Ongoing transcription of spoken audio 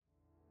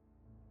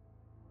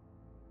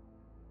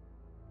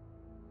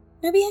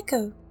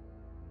Nobueko,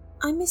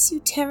 I miss you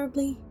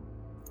terribly.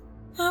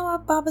 How are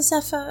Baba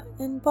Zephyr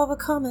and Baba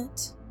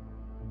Comet?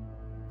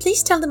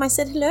 Please tell them I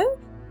said hello,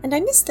 and I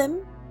miss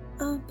them.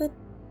 But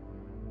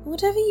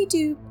whatever you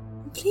do,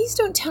 please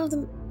don't tell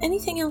them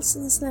anything else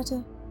in this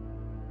letter.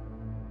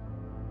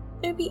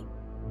 Nobi,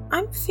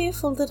 I'm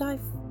fearful that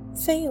I've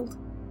failed.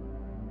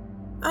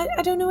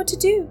 I don't know what to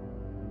do.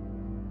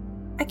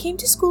 I came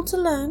to school to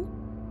learn,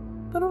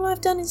 but all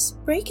I've done is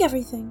break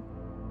everything.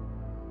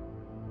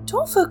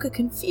 Tall folk are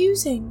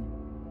confusing.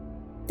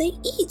 They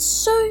eat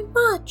so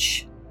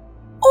much.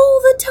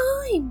 All the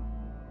time.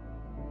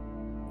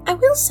 I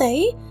will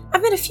say,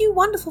 I've met a few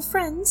wonderful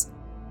friends.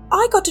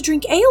 I got to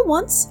drink ale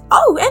once.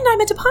 Oh, and I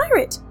met a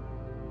pirate.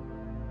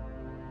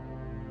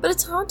 But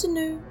it's hard to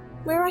know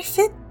where I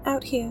fit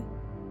out here.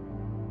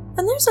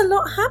 And there's a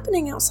lot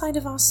happening outside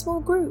of our small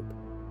group.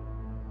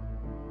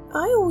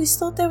 I always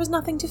thought there was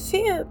nothing to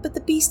fear but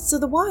the beasts of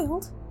the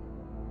wild.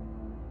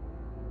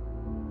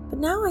 But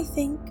now I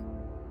think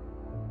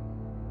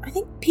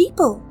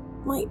people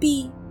might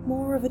be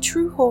more of a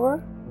true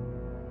horror.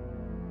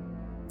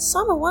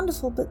 Some are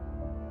wonderful, but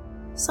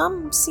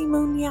some seem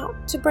only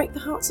out to break the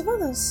hearts of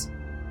others.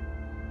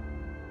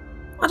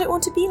 I don't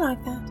want to be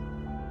like that.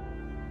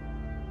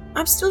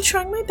 I'm still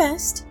trying my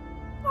best.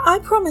 I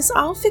promise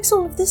I'll fix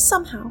all of this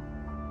somehow.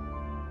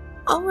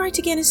 I'll write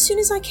again as soon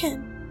as I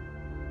can.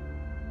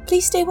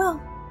 Please stay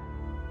well.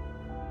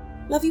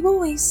 Love you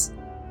always.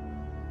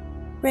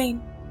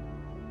 Rain.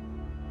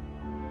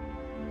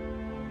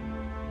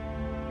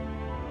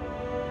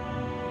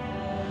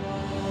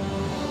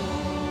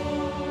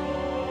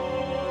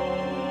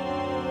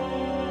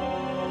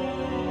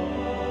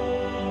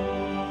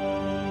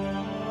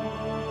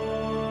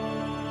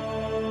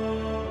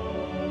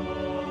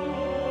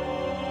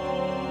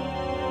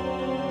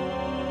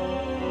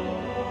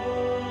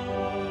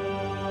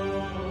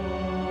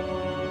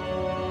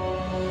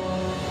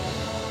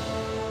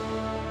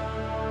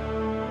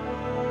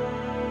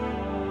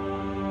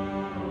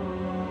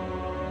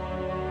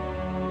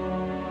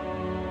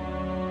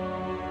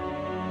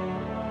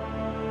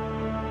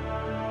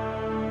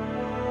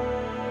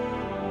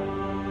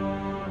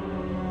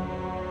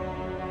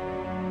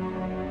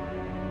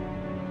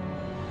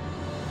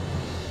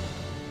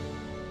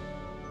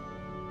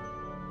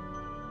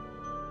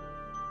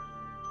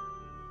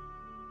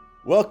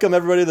 Welcome,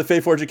 everybody, to the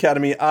Faeforge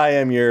Academy. I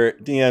am your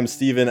DM,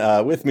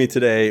 Steven. With me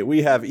today,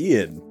 we have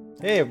Ian.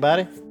 Hey,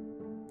 everybody.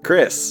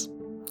 Chris.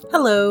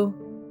 Hello.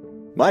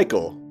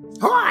 Michael.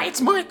 Hi,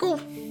 it's Michael.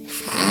 Was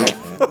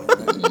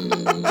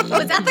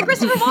that the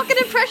Christopher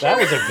Walken impression? That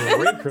was a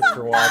great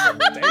Christopher Walken.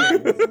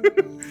 Dang.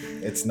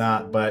 It's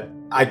not, but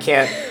I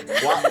can't.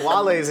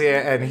 Wale's here,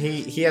 and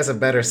he has a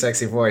better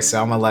sexy voice,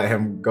 so I'm gonna let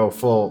him go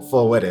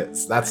full with it.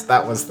 So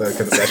that was the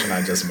concession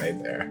I just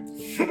made there.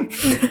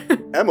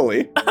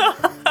 Emily.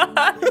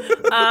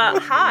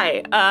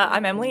 Hi,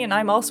 I'm Emily, and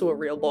I'm also a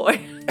real boy.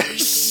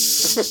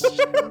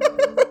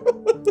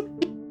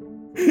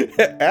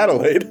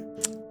 Adelaide.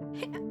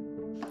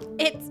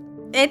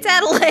 It's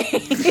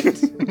Adelaide.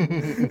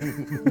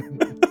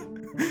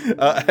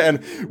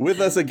 And with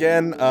us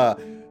again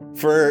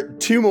for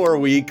 2 more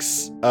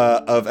weeks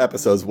of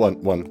episodes,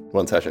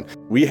 one session.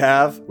 We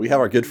have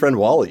our good friend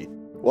Wally.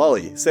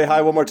 Wally, say hi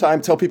one more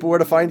time. Tell people where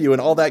to find you and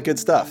all that good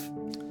stuff.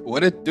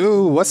 What it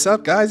do? What's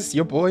up, guys? It's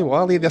your boy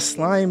Wally the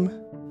Slime,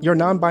 your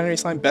non-binary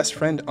slime best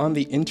friend on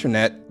the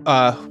internet.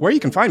 Where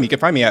you can find me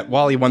at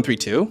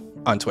Wally132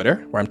 on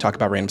Twitter, where I'm talking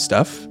about random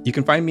stuff. You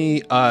can find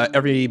me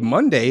every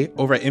Monday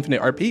over at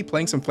Infinite RP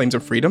playing some Flames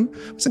of Freedom.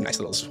 It's a nice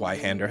little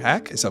Swyhander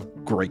hack. It's a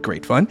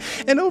great fun.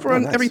 And over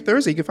on every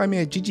Thursday, you can find me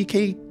at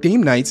GGK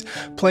Game Nights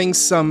playing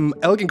some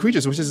Elegant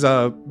Creatures, which is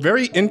a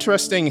very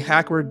interesting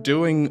hack we're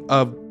doing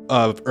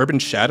of Urban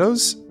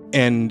Shadows.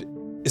 And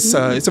it's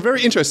a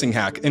very interesting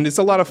hack, and it's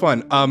a lot of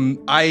fun.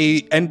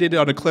 I ended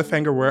on a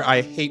cliffhanger where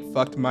I hate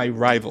fucked my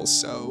rivals,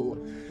 so...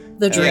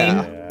 The dream.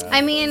 Yeah.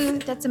 I mean,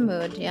 that's a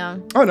mood, yeah.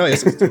 Oh, no,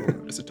 it's a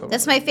total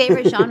That's my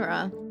favorite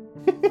genre.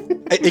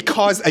 It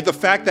caused the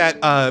fact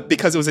that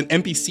because it was an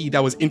NPC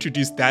that was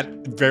introduced that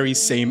very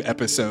same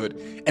episode,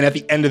 and at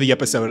the end of the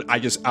episode, I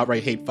just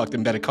outright hate fucked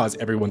him, that it caused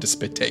everyone to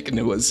spit take, and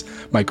it was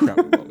my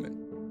crowning moment.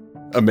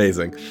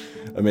 Amazing.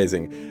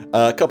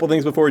 A couple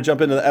things before we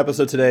jump into the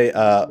episode today.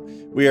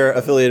 We are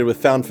affiliated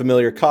with Found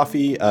Familiar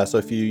Coffee, so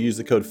if you use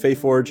the code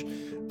FAEFORGE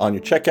on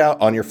your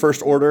checkout, on your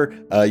first order,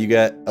 you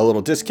get a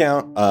little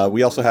discount.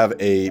 We also have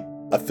a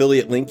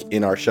affiliate link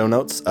in our show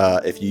notes.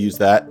 If you use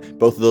that,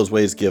 both of those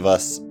ways give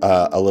us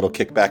a little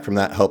kickback from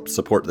that, help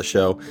support the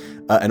show.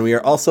 And we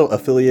are also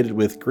affiliated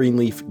with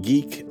Greenleaf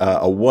Geek,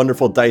 a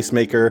wonderful dice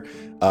maker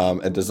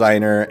and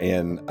designer,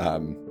 and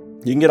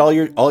you can get all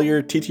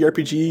your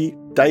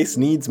TTRPG dice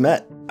needs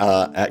met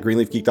at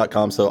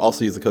greenleafgeek.com. So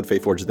also use the code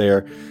FAEFORGE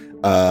there.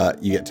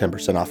 You get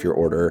 10% off your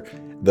order,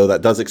 though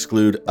that does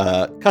exclude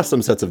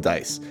custom sets of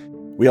dice.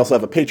 We also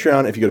have a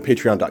Patreon. If you go to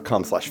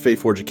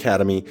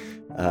patreon.com/FaeForgeAcademy,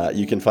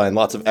 you can find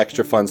lots of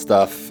extra fun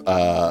stuff.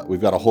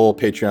 We've got a whole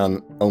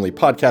Patreon-only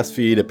podcast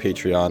feed, a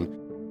Patreon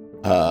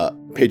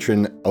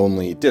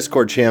patron-only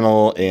Discord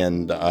channel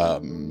and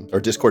or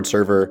Discord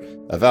server,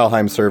 a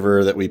Valheim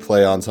server that we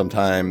play on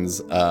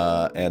sometimes,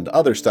 and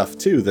other stuff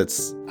too.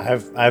 That's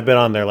I've been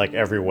on there like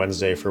every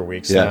Wednesday for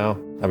weeks now.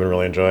 I've been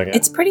really enjoying it.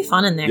 It's pretty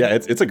fun in there. yeah,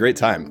 it's a great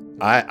time.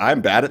 I'm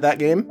bad at that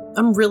game.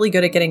 I'm really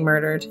good at getting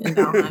murdered in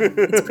Valheim.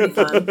 It's pretty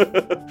fun.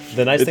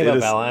 The nice thing it about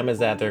is- Valheim is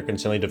that they're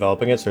continually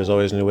developing it, so there's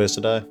always new ways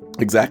to die.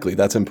 Exactly,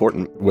 that's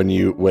important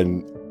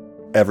when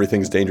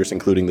everything's dangerous,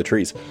 including the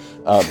trees.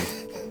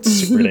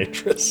 Super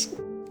dangerous.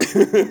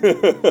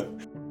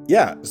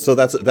 Yeah, so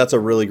that's a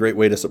really great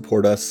way to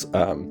support us.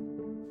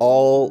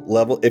 All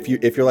level. If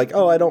you're like,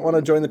 oh, I don't want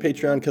to join the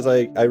Patreon because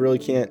I really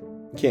can't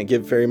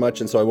give very much,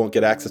 and so I won't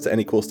get access to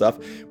any cool stuff.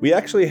 We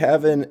actually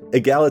have an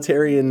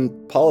egalitarian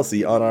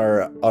policy on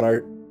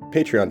our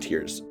Patreon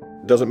tiers.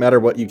 Doesn't matter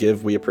what you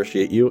give, we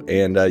appreciate you,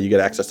 and you get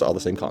access to all the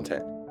same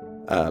content.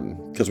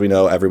 Because we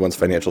know everyone's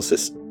financial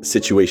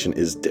situation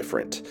is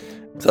different.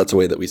 So that's a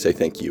way that we say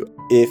thank you.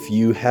 If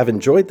you have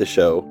enjoyed the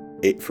show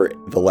for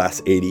the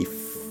last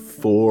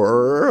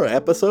 84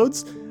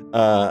 episodes,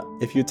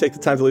 if you take the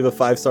time to leave a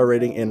 5-star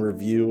rating and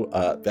review,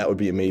 that would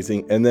be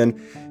amazing. And then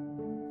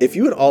if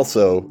you would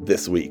also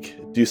this week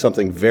do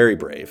something very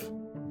brave,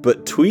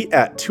 but tweet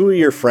at 2 of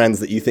your friends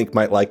that you think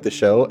might like the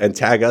show and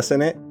tag us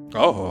in it.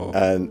 Oh.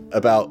 And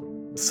about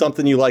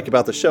something you like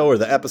about the show or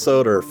the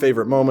episode or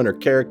favorite moment or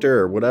character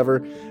or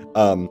whatever,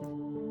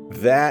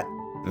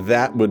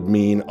 that would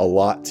mean a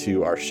lot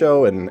to our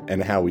show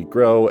and how we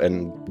grow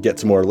and get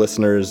to more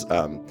listeners.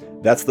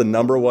 That's the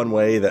number one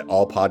way that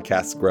all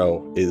podcasts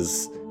grow,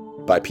 is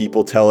by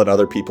people telling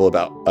other people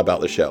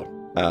about the show.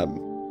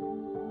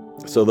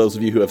 So those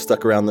of you who have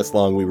stuck around this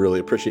long, we really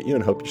appreciate you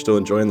and hope you're still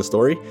enjoying the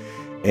story.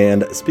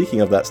 And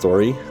speaking of that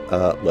story,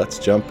 let's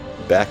jump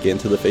back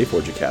into the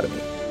Faeforge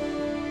Academy.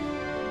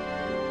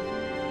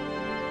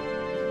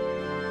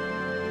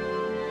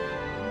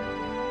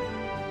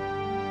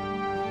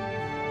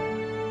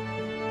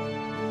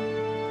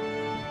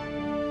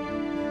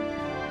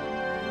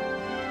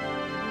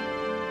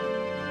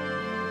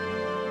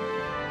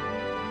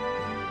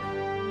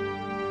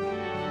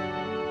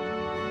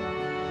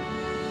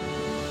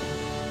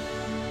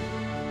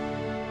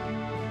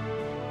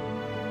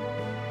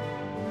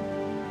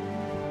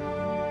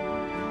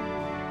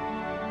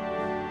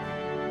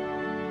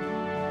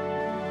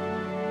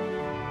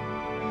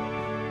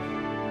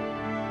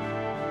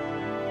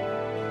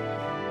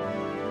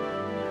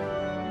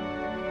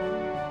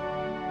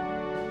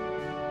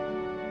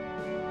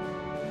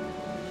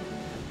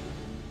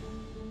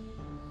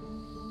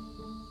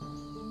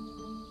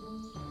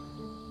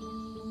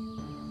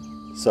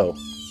 So,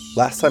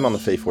 last time on the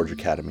Faeforge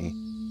Academy,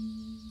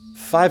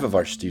 5 of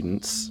our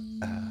students,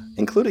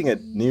 including a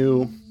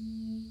new,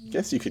 I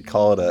guess you could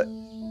call it a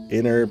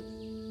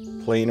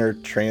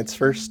interplanar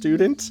transfer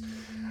student,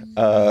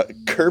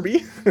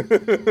 Kirby,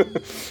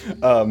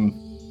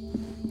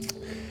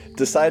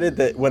 decided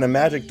that when a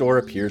magic door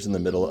appears in the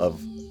middle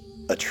of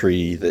a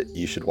tree that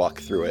you should walk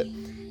through it,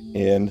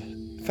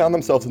 and found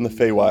themselves in the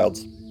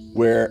Feywilds,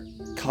 where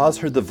Kaz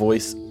heard the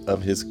voice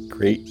of his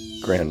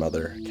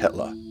great-grandmother,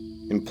 Ketla,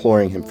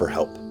 imploring him for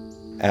help.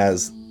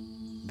 As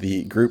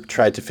the group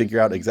tried to figure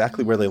out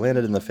exactly where they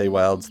landed in the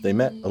Feywilds, they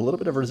met a little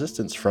bit of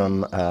resistance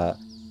from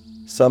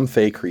some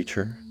Fey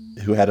creature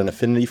who had an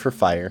affinity for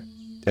fire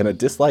and a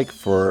dislike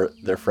for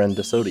their friend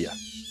Desodia.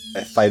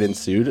 A fight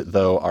ensued,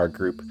 though our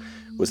group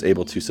was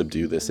able to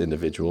subdue this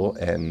individual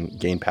and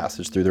gain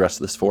passage through the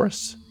rest of this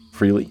forest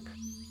freely.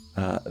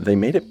 They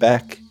made it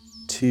back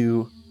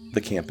to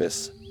the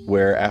campus,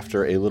 where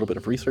after a little bit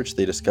of research,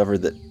 they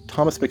discovered that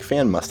Thomas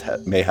McFan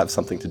may have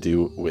something to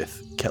do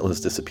with Ketla's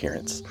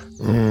disappearance.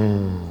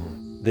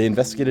 They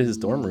investigated his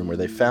dorm room, where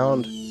they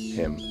found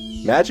him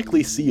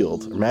magically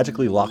sealed, or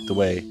magically locked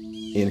away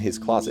in his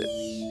closet.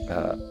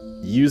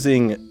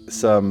 Using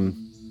some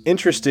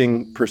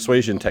interesting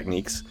persuasion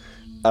techniques,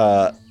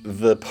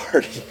 the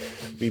party...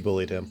 We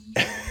bullied him.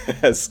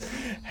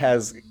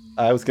 has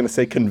I was going to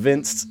say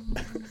convinced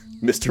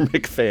Mr.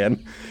 McFan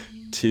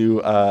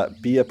to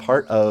be a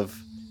part of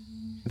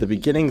the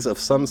beginnings of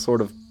some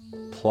sort of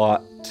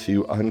plot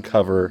to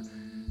uncover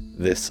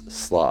this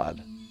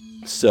Slod.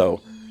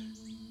 So,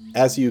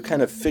 as you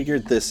kind of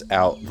figured this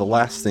out, the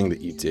last thing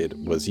that you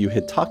did was you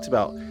had talked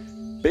about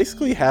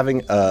basically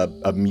having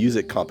a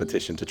music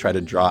competition to try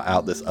to draw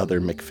out this other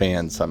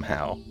McFan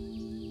somehow.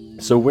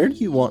 So where do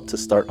you want to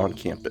start on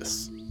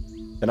campus?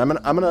 And I'm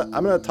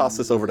gonna toss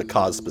this over to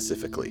Kaz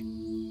specifically.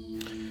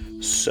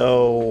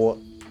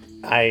 So,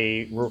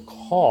 I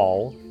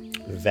recall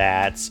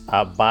that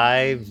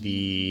by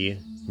the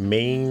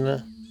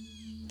main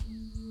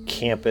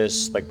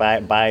campus, like by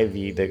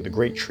the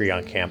great tree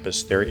on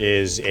campus, there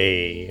is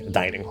a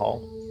dining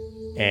hall.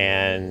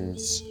 And,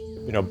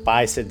 you know,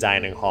 by said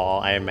dining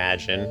hall, I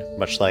imagine,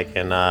 much like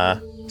in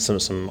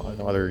some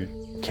other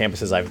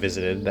campuses I've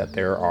visited, that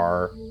there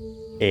are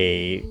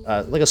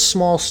like a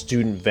small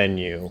student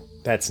venue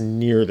that's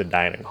near the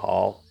dining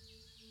hall.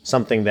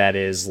 Something that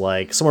is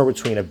like somewhere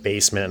between a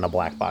basement and a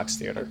black box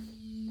theater,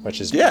 which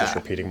is just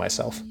repeating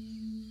myself.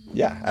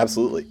 Yeah,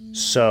 absolutely.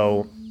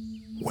 So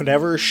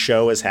whatever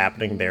show is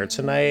happening there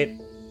tonight,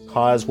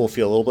 Kaz will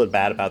feel a little bit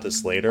bad about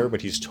this later,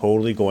 but he's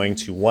totally going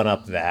to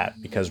one-up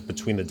that, because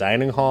between the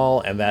dining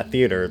hall and that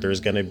theater, there's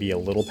going to be a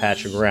little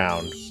patch of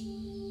ground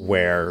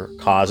where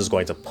Kaz is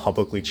going to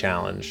publicly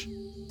challenge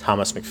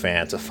Thomas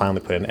McFan to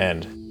finally put an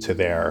end to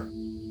their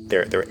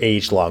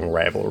age-long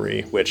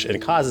rivalry, which in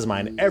Kaz's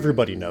mind,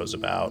 everybody knows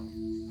about,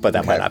 but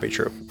that might not be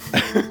true.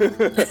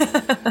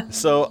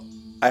 So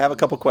I have a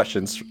couple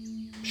questions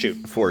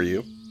for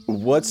you.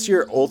 What's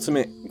your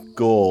ultimate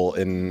goal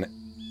in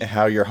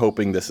how you're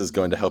hoping this is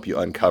going to help you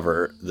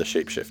uncover the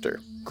shapeshifter?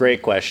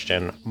 Great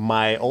question.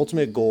 My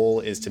ultimate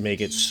goal is to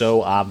make it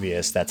so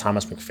obvious that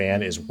Thomas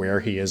McFan is where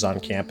he is on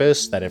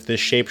campus, that if this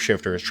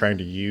shapeshifter is trying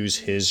to use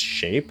his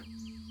shape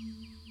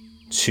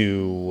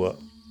to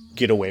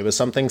get away with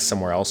something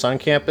somewhere else on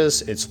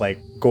campus, it's like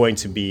going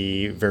to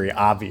be very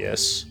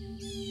obvious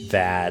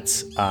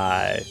that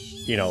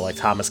like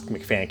Thomas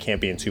McFan can't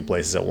be in two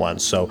places at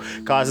once. So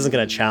Kaz isn't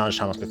going to challenge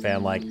Thomas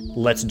McFan like,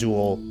 let's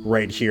duel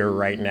right here,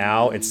 right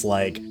now. It's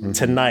like,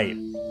 tonight,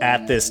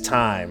 at this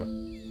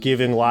time,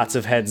 giving lots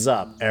of heads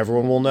up.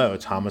 Everyone will know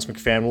Thomas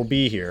McFan will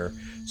be here.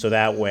 So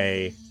that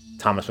way,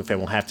 Thomas McFan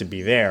will have to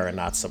be there and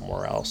not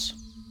somewhere else.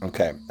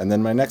 Okay. And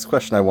then my next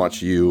question I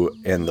want you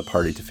and the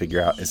party to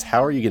figure out is,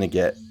 how are you going to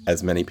get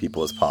as many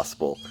people as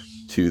possible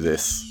to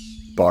this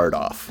bard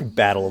off?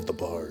 Battle of the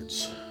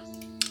Bards.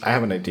 I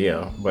have an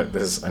idea, but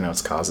I know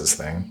it's Kaz's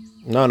thing.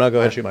 No, go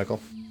ahead, shoot, Michael.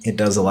 It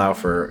does allow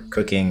for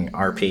cooking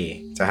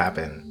RP to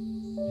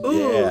happen.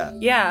 Ooh,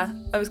 yeah,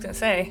 I was going to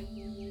say.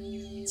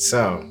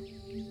 So.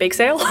 Bake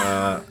sale?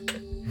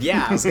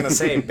 Yeah, I was going to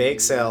say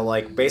bake sale.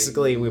 Like,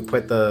 basically, we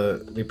put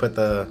the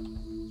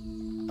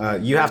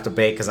you have to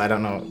bake, because I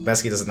don't know,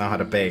 Besky doesn't know how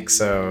to bake,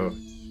 so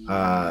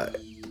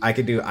I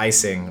could do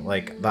icing,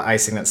 like the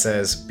icing that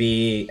says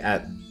be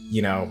at,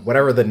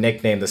 whatever the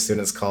nickname the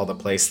students call the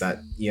place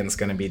that Ian's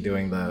going to be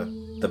doing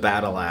the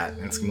battle at.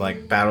 And it's going to be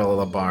like Battle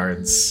of the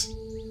Bards.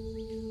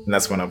 And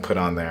that's what I'll put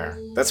on there.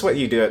 That's what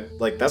you do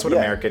that's what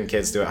American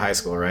kids do at high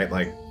school, right?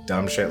 Like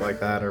dumb shit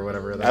like that or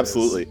whatever that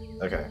Absolutely.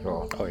 is. Okay,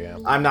 cool. Oh, yeah.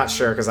 I'm not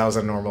sure, because I was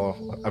a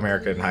normal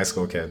American high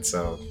school kid,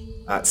 so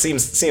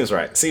seems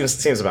right.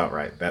 Seems about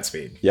right, that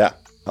speed. Yeah.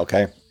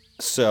 Okay.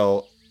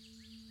 So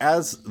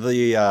as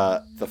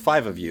the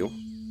five of you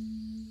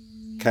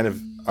kind of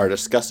are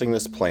discussing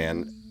this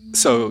plan.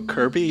 So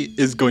Kirby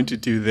is going to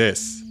do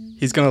this.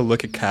 He's going to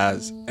look at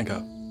Kaz and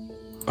go,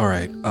 all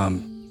right,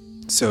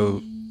 so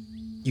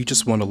you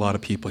just want a lot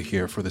of people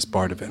here for this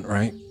bard event,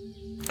 right?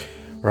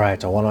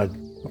 Right, I want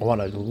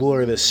to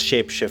lure this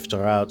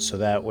shapeshifter out so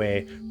that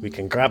way we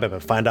can grab him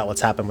and find out what's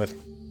happened with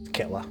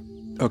Kayla.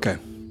 Okay,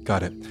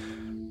 got it.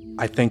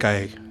 I think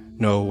I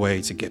know a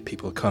way to get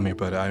people to come here,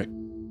 but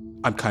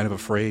I'm kind of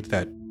afraid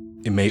that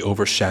it may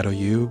overshadow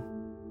you.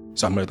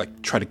 So I'm going to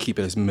try to keep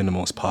it as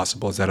minimal as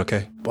possible. Is that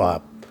okay?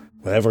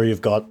 Whatever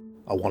you've got,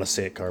 I want to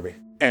see it, Kirby.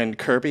 And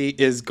Kirby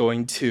is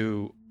going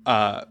to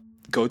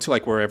go to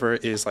wherever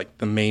is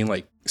the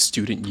main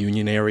student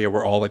union area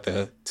where all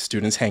the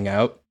students hang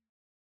out.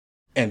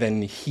 And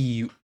then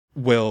he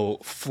will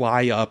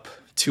fly up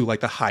to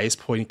the highest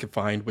point he can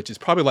find, which is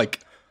probably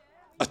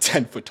a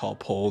 10-foot tall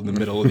pole in the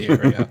middle of the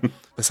area.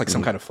 It's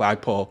some kind of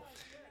flagpole.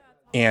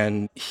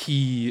 And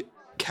he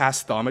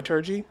casts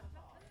thaumaturgy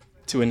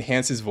to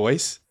enhance his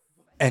voice.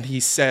 And he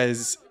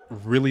says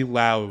really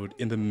loud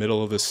in the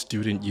middle of the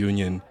student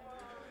union,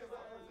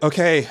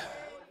 okay,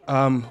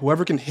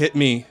 whoever can hit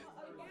me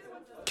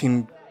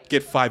can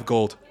get 5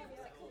 gold.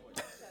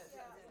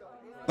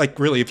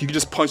 Really, if you could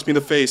just punch me in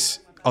the face,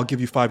 I'll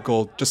give you 5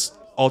 gold. Just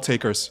all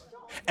takers.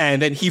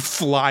 And then he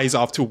flies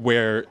off to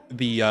where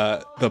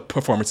the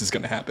performance is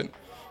going to happen.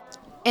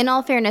 In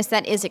all fairness,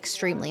 that is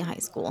extremely high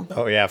school.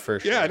 Oh, yeah, for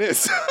sure. Yeah, it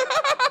is.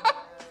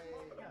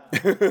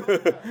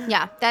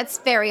 Yeah, that's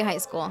very high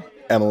school.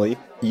 Emily,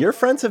 your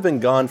friends have been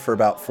gone for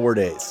about 4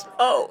 days.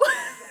 Oh.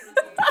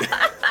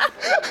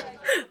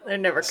 They're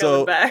never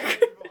coming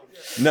back.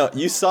 No,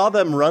 you saw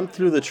them run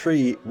through the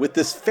tree with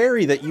this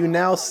fairy that you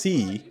now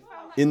see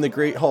in the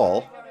Great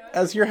Hall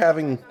as you're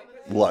having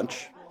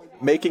lunch,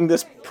 making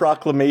this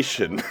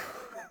proclamation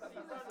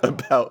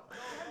about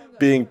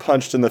being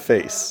punched in the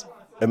face.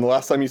 And the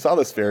last time you saw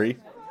this fairy,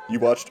 you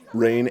watched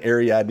Rain,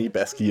 Ariadne,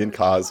 Besky, and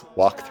Kaz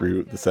walk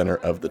through the center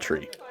of the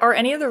tree. Are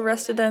any of the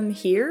rest of them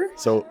here?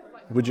 So,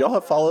 would y'all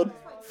have followed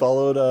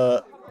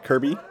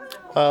Kirby?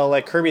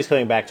 Kirby's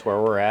coming back to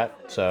where we're at,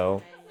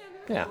 so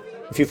yeah.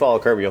 If you follow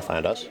Kirby, you'll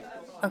find us.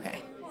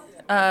 Okay.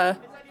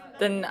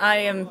 Then I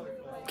am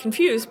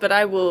confused, but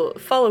I will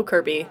follow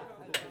Kirby,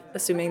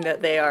 assuming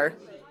that they are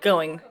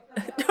going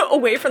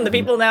away from the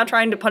people now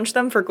trying to punch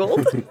them for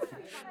gold.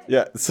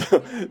 Yeah.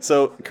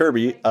 So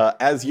Kirby,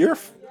 as you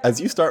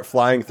start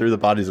flying through the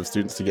bodies of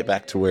students to get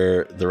back to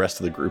where the rest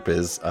of the group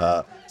is,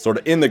 sort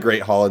of in the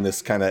Great Hall, in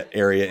this kind of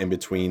area in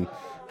between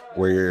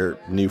where your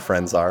new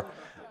friends are,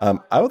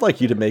 I would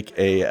like you to make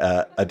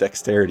a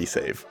dexterity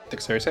save.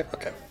 Dexterity save?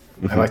 Okay.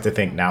 I like to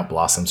think now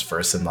Blossom's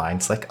first in line.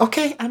 It's like,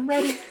 okay, I'm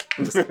ready.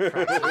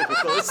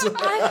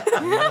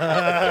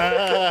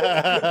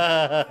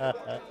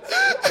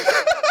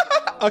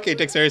 Okay,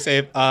 dexterity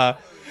save.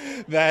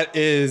 That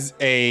is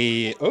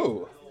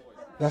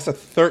that's a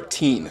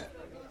 13.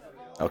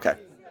 Okay.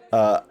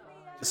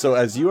 So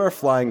as you are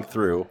flying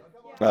through,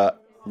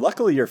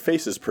 luckily your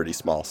face is pretty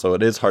small, so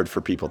it is hard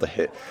for people to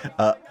hit.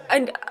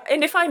 And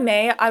if I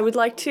may, I would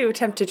like to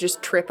attempt to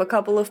just trip a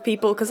couple of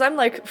people, because I'm,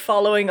 like,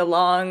 following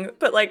along,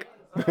 but, like,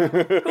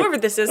 whoever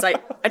this is, I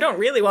don't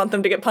really want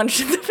them to get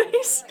punched in the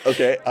face.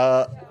 Okay,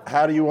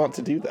 how do you want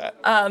to do that?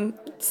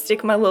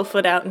 Stick my little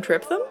foot out and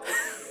trip them.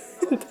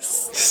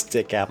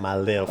 Stick out my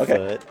little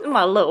Okay. foot.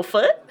 My little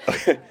foot.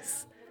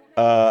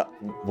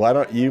 Why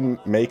don't you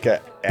make an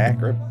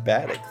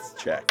acrobatics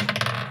check?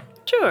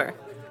 Sure.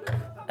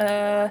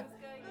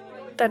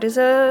 That is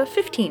a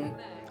 15.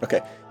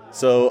 Okay,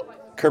 so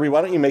Kirby,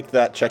 why don't you make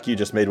that check you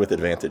just made with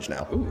advantage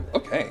now? Ooh,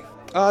 okay.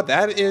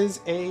 That is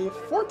a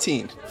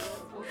 14.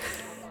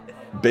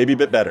 Baby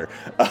bit better.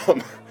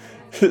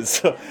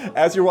 So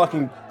as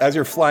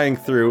you're flying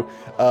through,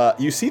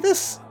 you see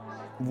this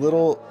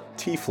little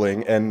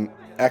tiefling, and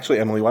actually,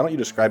 Emily, why don't you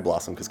describe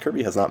Blossom, because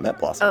Kirby has not met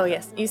Blossom. Oh,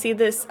 yes. You see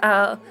this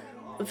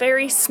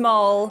very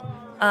small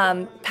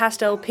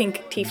pastel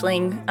pink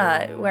tiefling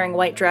wearing a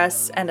white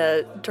dress and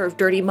a sort of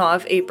dirty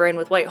mauve apron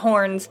with white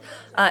horns.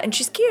 And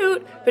she's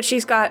cute, but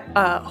she's got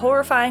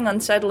horrifying,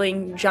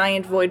 unsettling,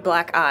 giant void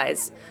black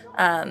eyes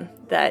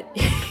that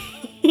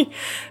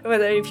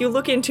whether if you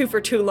look into for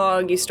too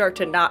long, you start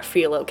to not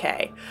feel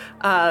okay.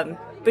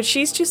 But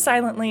she's just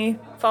silently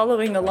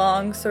following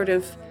along, sort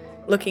of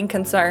looking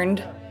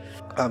concerned.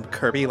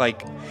 Kirby,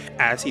 like,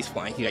 as he's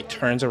flying, he, like,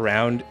 turns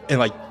around and,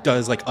 like,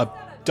 does, like, a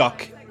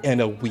duck and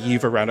a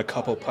weave around a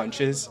couple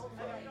punches.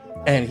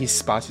 And he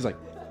spots, he's like,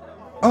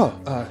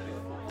 oh,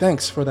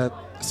 thanks for that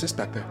assist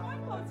back there.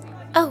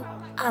 Oh,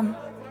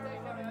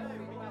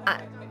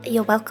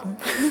 you're welcome.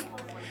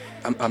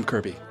 I'm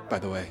Kirby, by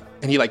the way.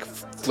 And he, like,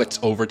 flits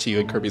over to you,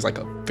 and Kirby's like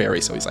a fairy,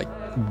 so he's, like,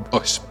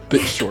 a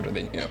bit shorter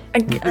than you.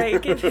 I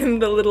give him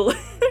the little,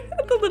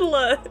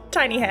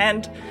 tiny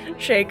hand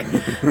shake.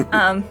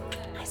 I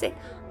say,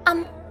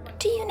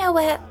 do you know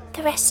where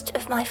the rest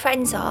of my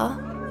friends are?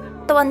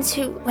 The ones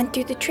who went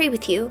through the tree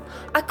with you?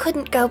 I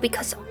couldn't go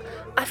because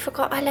I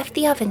forgot I left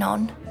the oven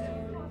on.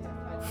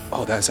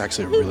 Oh, that's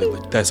actually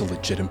that's a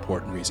legit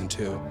important reason,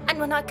 too. And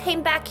when I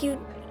came back, you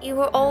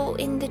were all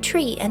in the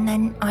tree, and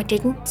then I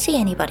didn't see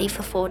anybody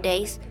for 4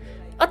 days.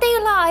 Are they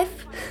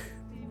alive?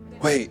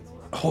 Wait,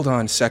 hold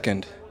on a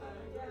second.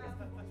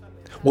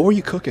 What were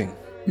you cooking?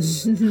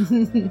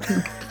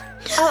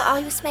 Oh,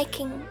 I was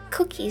making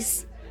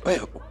cookies. Wait,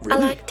 really?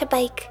 I like to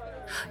bake.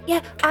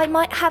 Yeah, I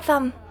might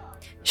have,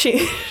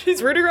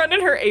 She's rooting around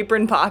in her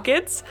apron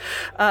pockets,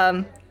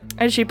 and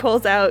she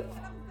pulls out,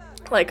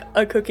 like,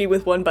 a cookie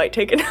with one bite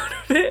taken out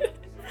of it,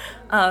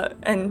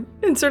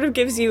 and sort of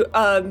gives you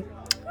a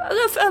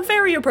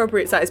very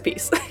appropriate size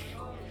piece.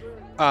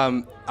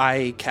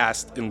 I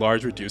cast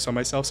Enlarge Reduce on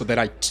myself, so then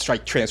I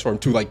transform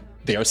to, like,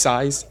 their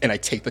size, and I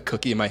take the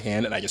cookie in my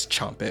hand, and I just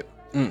chomp it.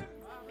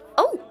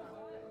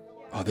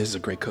 Oh, this is a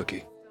great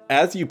cookie.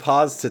 As you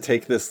pause to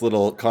take this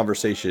little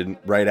conversation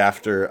right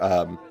after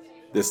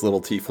this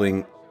little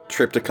tiefling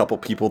tripped a couple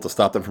people to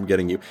stop them from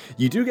getting you,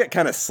 you do get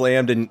kind of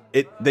slammed, and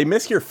they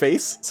miss your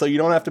face, so you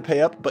don't have to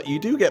pay up, but you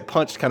do get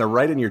punched kind of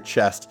right in your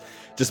chest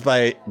just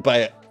by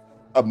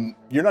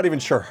you're not even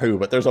sure who,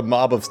 but there's a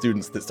mob of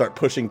students that start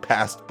pushing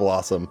past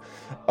Blossom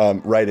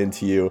right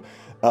into you,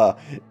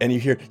 and you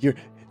hear,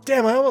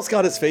 damn, I almost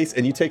got his face,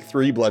 and you take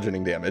 3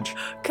 bludgeoning damage.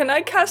 Can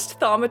I cast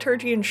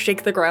Thaumaturgy and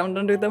shake the ground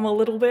under them a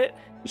little bit?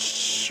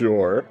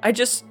 Sure. I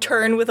just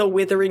turn with a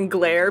withering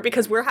glare,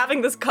 because we're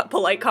having this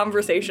polite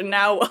conversation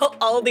now while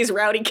all of these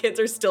rowdy kids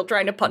are still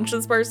trying to punch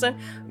this person.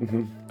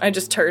 Mm-hmm. I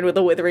just turn with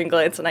a withering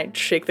glance and I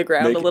shake the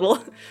ground a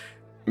little.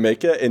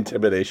 Make an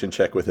intimidation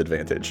check with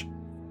advantage.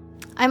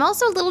 I'm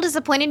also a little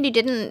disappointed you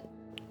didn't,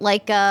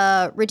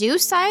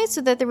 reduce size so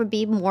that there would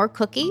be more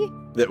cookie.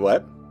 That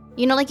what?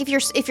 You know, like, if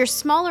you're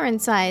smaller in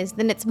size,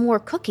 then it's more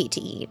cookie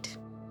to eat.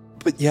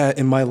 But yeah,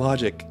 in my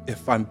logic,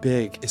 if I'm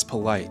big, it's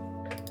polite.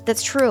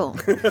 That's true.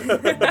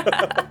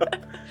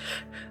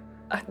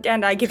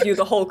 And I give you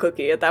the whole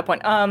cookie at that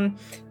point.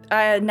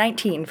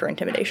 19 for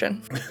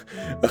intimidation.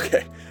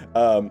 Okay.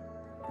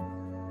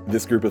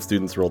 This group of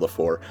students rolled a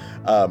 4.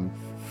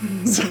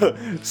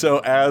 So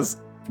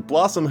as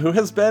Blossom, who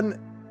has been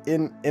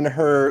in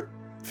her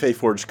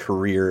Faeforge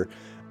career,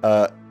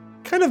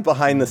 kind of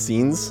behind the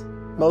scenes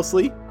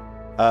mostly.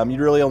 You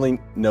really only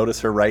notice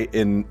her right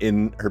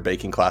in her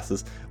baking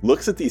classes,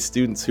 looks at these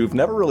students who've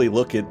never really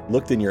looked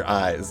in your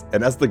eyes,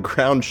 and as the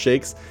ground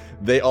shakes,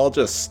 they all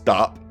just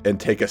stop and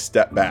take a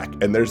step back,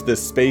 and there's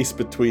this space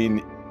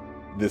between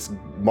this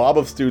mob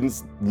of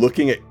students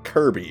looking at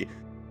Kirby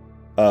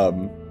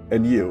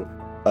and you,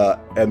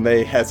 and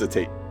they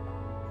hesitate.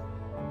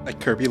 Like,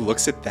 Kirby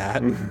looks at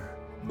that,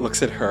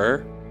 looks at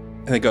her,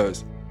 and then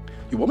goes,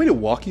 you want me to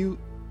walk you?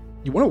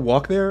 You want to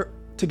walk there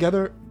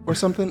together or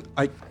something?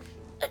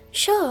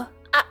 Sure.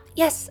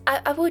 Yes,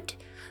 I would.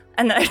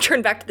 And then I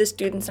turn back to the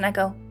students and I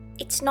go,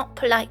 It's not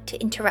polite to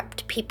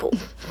interrupt people.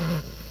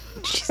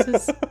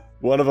 Jesus.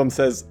 One of them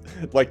says,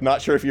 like,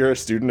 not sure if you're a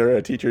student or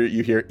a teacher,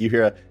 you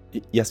hear a,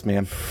 yes,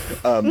 ma'am.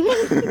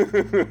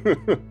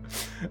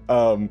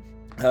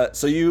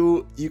 So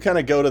you kind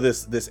of go to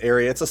this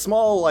area. It's a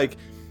small, like,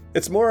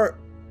 it's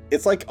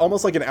like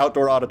almost like an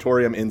outdoor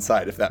auditorium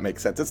inside, if that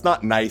makes sense. It's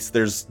not nice.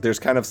 There's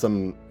kind of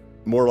some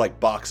more like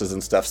boxes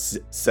and stuff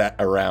set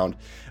around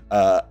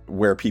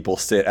where people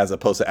sit, as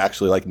opposed to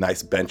actually like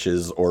nice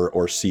benches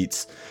or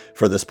seats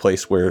for this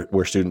place where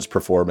students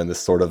perform in this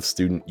sort of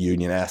student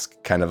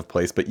union-esque kind of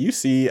place. But you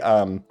see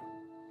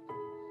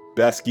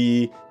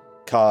Besky,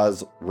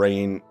 Kaz,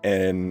 Rain,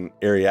 and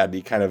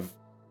Ariadne kind of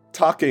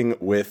talking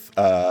with,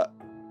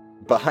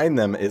 behind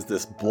them is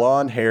this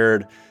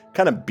blonde-haired,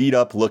 kind of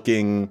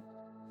beat-up-looking,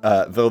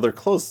 though their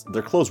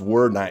clothes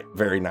were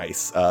very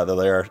nice,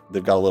 though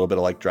they've got a little bit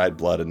of like dried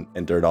blood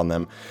and dirt on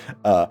them.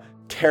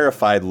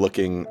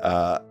 Terrified-looking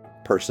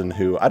person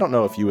who, I don't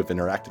know if you have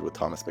interacted with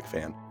Thomas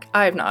McFan.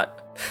 I have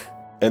not.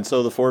 And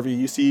so the four of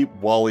you see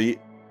Wally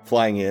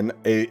flying in,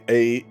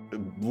 a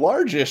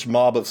largish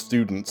mob of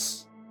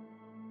students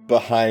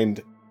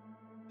behind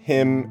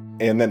him,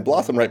 and then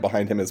Blossom right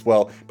behind him as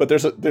well. But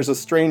there's a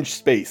strange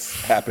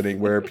space happening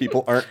where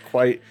people aren't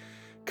quite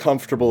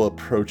comfortable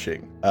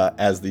approaching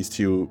as these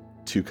two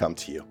come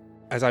to you.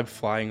 As I'm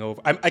flying over,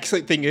 I'm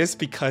actually, the thing is,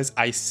 because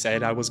I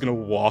said I was gonna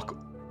walk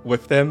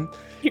with them,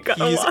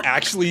 he's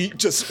actually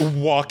just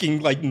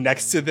walking like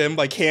next to them,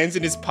 like hands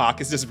in his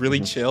pockets, just really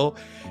chill.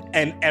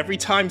 And every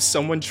time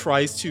someone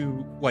tries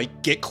to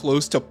like get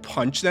close to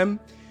punch them,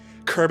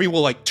 Kirby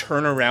will like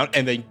turn around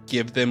and then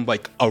give them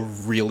like a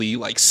really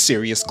like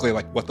serious glare,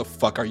 like, what the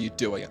fuck are you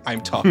doing?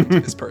 I'm talking to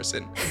this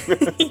person.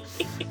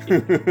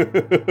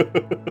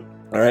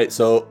 All right,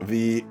 so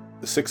the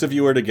six of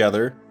you are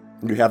together.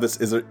 You have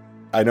this,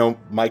 I know,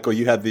 Michael,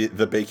 you had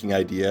the baking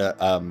idea.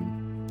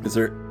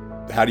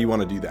 How do you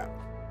want to do that?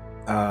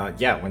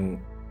 Yeah,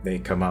 when they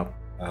come up.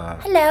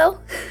 Hello.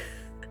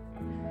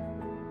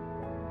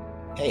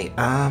 Hey,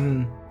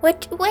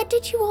 Where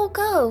did you all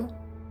go?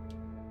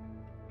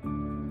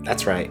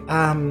 that's right.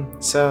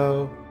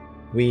 So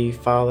we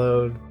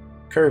followed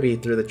Kirby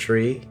through the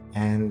tree,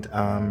 and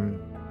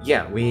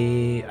yeah,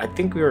 I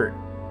think we were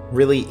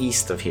really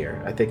east of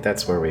here. I think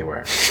that's where we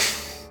were.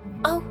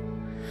 Oh,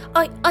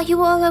 are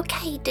you all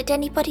okay? Did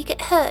anybody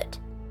get hurt?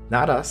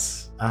 Not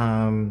us.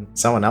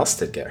 Someone else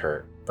did get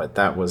hurt, but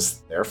that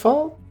was their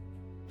fault?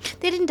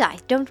 They didn't die.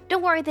 Don't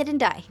worry, they didn't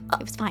die.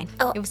 It was fine.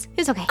 Oh. It was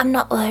okay. I'm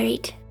not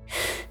worried.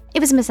 It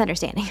was a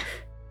misunderstanding.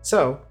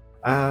 So,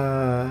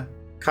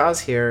 Kaz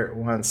here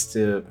wants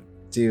to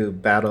do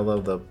Battle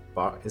of the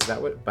Is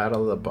that what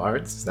Battle of the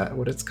Bards? Is that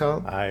what it's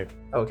called?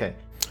 Okay.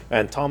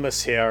 And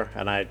Thomas here,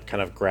 and I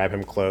kind of grab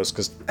him close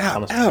because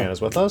Thomas McFan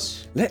is with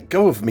us. Let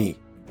go of me.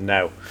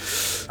 No.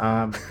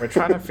 We're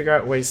trying to figure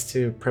out ways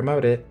to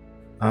promote it.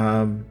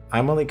 I'm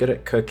only good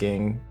at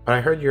cooking, but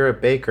I heard you're a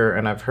baker,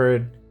 and I've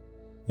heard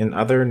in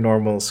other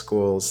normal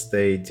schools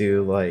they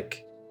do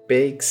like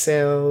bake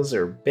sales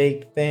or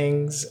bake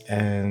things,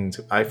 and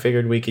I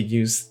figured we could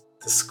use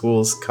the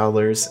school's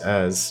colors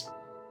as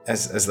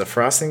the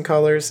frosting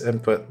colors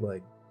and put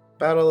like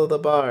Battle of the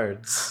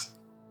Bards.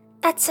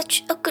 That's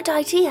such a good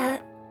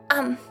idea.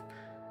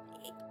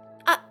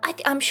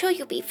 I'm sure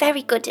you'll be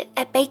very good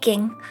at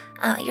baking.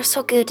 You're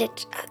so good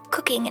at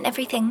cooking and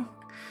everything.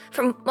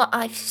 From what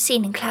I've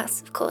seen in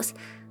class, of course.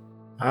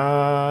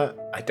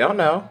 I don't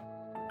know.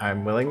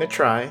 I'm willing to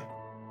try.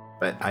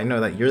 But I know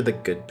that you're the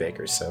good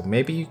baker, so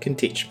maybe you can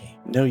teach me.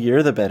 No,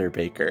 you're the better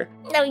baker.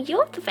 No,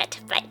 you're the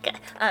better baker.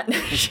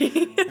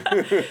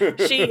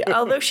 She,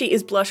 although she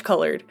is blush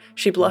colored,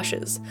 she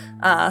blushes.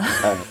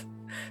 A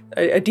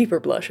deeper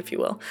blush, if you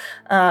will.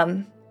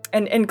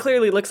 And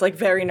clearly looks like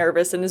very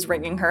nervous and is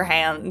wringing her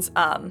hands.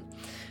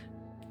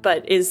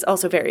 But is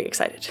also very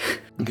excited.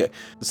 Okay,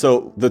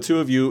 so the two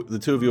of you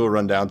will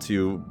run down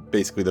to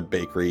basically the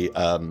bakery.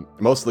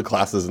 Most of the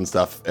classes and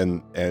stuff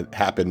and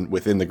happen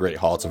within the Great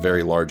Hall. It's a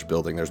very large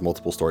building. There's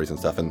multiple stories and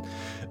stuff, and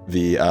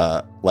the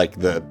I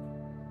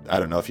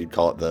don't know if you'd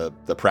call it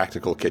the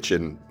practical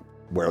kitchen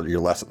where your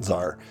lessons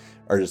are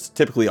just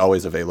typically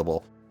always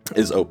available,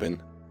 is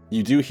open.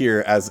 You do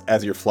hear as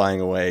you're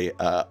flying away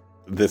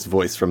this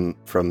voice from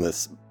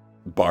this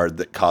bard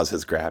that Kaz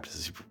has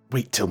grabbed.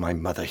 Wait till my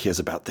mother hears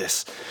about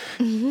this.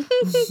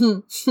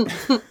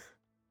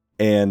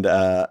 And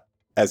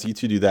as you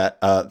two do that,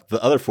 the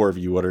other four of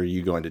you, what are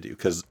you going to do?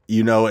 Because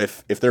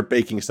if they're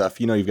baking stuff,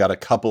 you've got a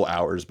couple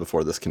hours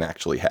before this can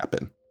actually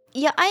happen.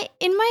 Yeah,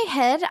 in my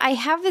head, I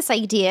have this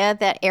idea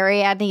that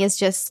Ariadne is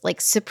just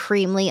like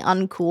supremely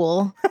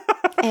uncool.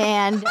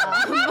 And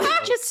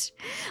just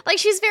like,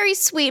 she's very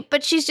sweet,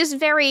 but she's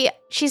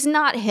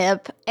not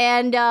hip.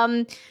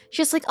 And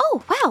she's like,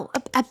 oh, wow,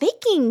 a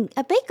bake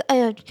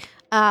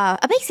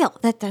sale.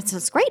 That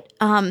sounds great.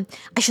 I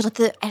should let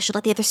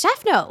the other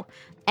staff know.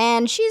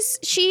 And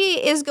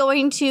she is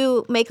going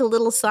to make a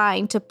little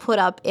sign to put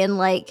up in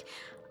like,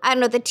 I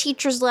don't know, the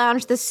teacher's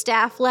lounge, the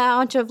staff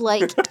lounge of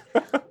like,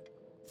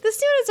 the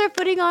students are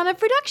putting on a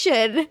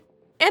production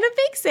and a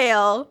bake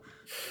sale.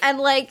 and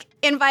like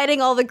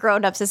inviting all the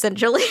grown-ups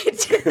essentially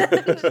to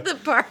the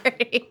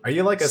party. Are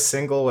you like a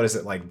single, what is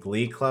it, like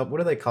Glee Club? What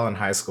do they call in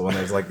high school when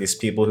there's like these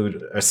people who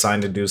are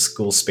assigned to do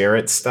school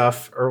spirit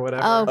stuff or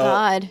whatever? Oh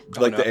God.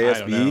 Like the I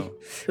don't ASB?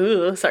 know.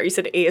 Ooh, sorry, you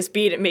said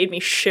ASB and it made me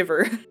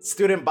shiver.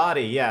 Student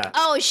body, yeah.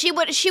 Oh, she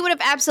would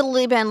have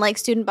absolutely been like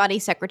student body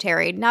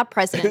secretary, not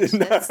president. Because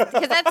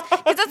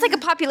that's like a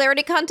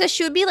popularity contest.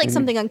 She would be like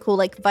something uncool,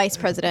 like vice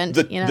president.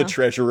 The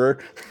treasurer.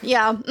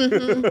 Yeah.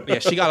 Mm-hmm. Yeah,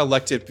 she got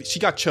elected. She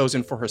got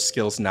chosen for her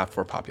skills, not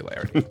for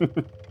popularity.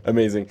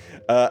 Amazing.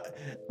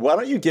 Why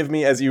don't you give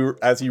me, as you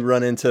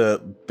run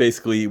into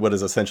basically what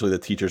is essentially the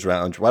teacher's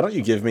lounge, why don't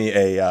you give me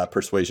a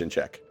persuasion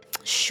check?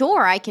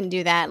 Sure, I can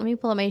do that. Let me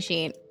pull up my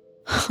sheet.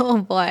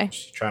 Oh boy.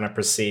 She's trying to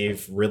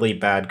perceive really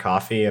bad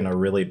coffee in a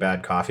really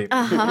bad coffee.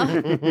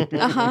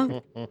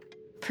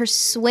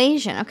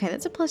 Persuasion. Okay,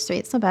 that's a +3.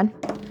 It's not bad.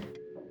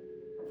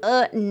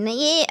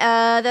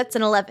 That's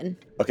an 11.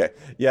 Okay.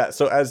 Yeah.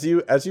 So as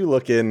you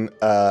look in,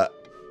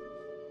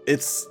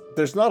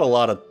 there's not a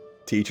lot of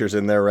teachers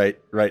in there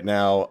right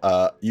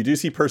now. You do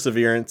see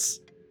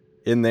Perseverance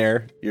in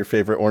there, your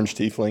favorite orange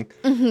tiefling.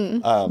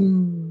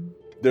 Mm-hmm.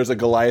 There's a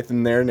Goliath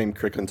in there named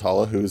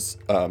Krikantala, who's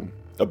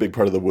a big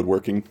part of the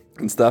woodworking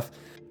and stuff.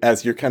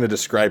 As you're kind of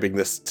describing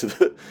this to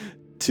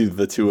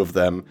the two of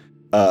them,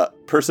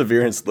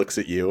 Perseverance looks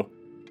at you,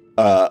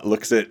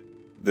 looks at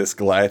this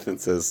Goliath and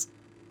says,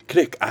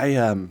 "Crick,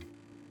 I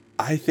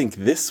think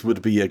this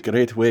would be a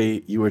great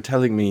way. You were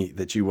telling me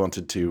that you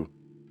wanted to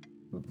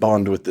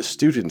bond with the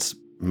students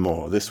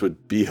more. This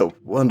would be a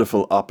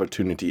wonderful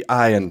opportunity.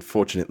 I,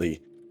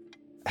 unfortunately,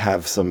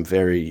 have some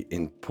very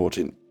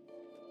important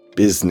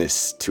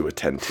business to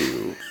attend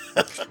to."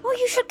 Oh,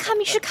 you should come.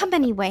 You should come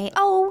anyway.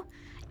 Oh,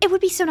 it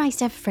would be so nice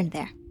to have a friend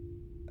there.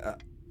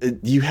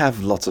 You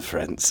have lots of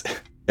friends,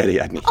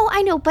 Ariadne. Oh,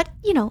 I know, but,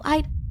 you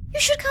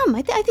should come.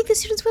 I think the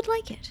students would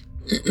like it.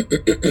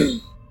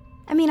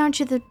 I mean, aren't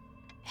you the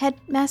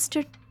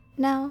headmaster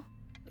now?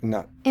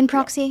 No. In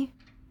proxy?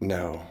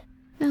 No.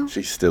 No?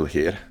 She's still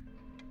here,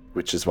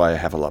 which is why I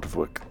have a lot of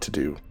work to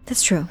do.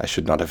 That's true. I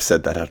should not have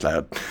said that out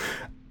loud.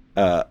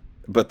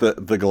 But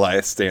the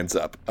Goliath stands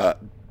up,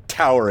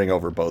 towering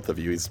over both of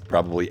you. He's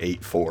probably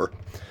 8'4".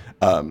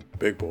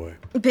 Big boy.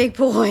 Big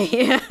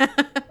boy.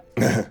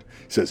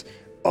 Says,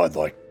 I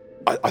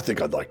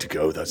think I'd like to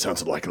go. That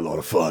sounds like a lot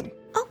of fun.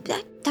 Oh,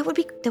 that would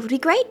be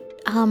great.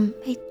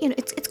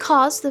 It's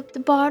Cause, the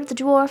bard, the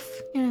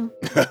dwarf,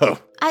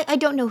 I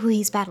don't know who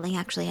he's battling,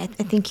 actually. I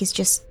think he's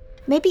just...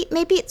 Maybe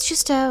it's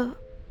just a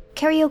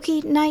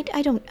karaoke night?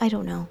 I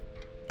don't know.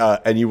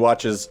 And you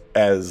watch as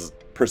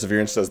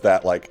Perseverance does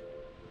that, like,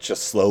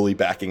 just slowly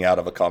backing out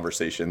of a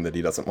conversation that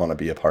he doesn't want to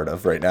be a part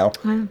of right now.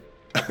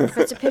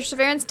 Professor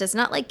Perseverance does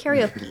not like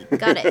karaoke.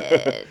 Got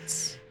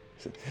it.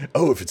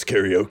 Oh, if it's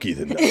karaoke,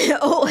 then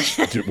Oh,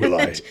 will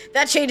I?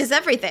 That changes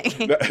everything.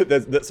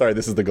 Sorry,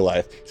 this is the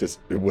Goliath. He says,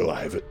 will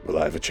I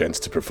have a chance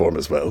to perform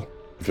as well?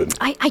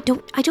 I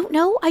don't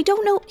know.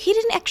 He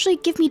didn't actually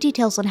give me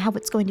details on how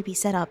it's going to be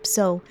set up,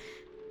 so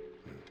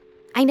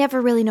I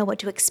never really know what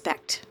to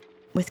expect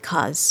with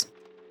Cause.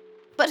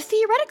 But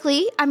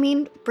theoretically, I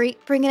mean, bring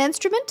an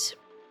instrument.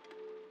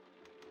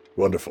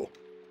 Wonderful.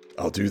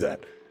 I'll do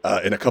that.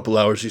 In a couple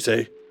hours, you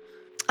say?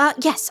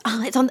 Yes.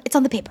 It's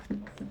on the paper.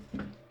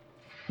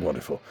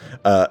 Wonderful.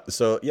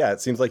 So yeah,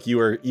 it seems like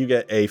you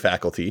get a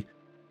faculty.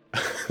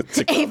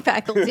 A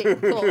faculty.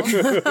 Cool.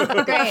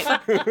 Great.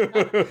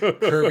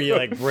 Kirby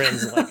like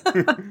brings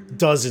like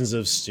dozens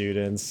of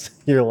students.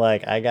 You're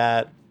like, I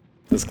got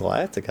this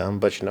Goliath to come,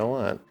 but you know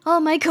what?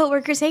 Oh, my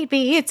coworkers hate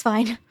me. It's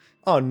fine.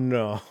 Oh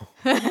no.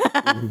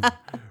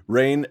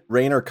 Rain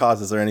or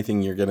Cause, is there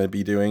anything you're gonna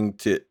be doing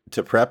to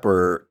prep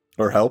or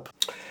help?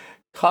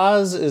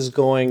 Cause is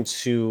going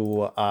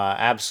to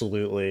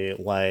absolutely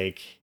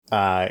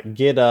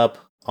get up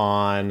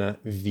on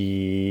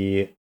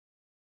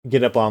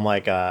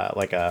like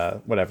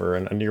a whatever,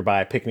 a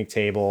nearby picnic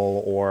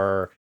table,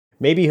 or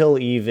maybe he'll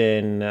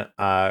even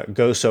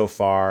go so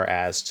far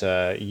as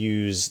to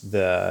use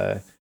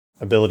the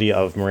ability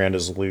of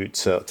Miranda's lute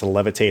to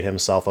levitate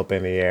himself up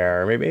in the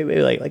air, maybe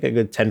like a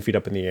good 10 feet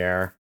up in the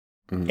air,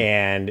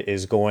 and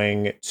is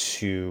going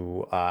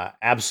to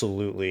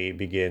absolutely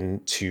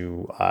begin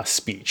to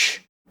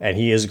speech. And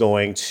he is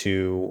going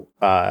to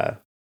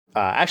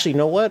actually, you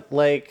know what?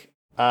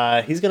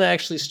 He's gonna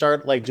actually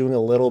start doing a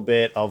little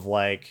bit of he's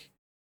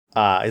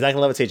not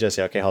gonna levitate just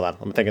yet. Okay, hold on.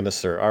 I'm thinking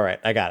this through. All right,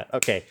 I got it.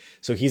 Okay,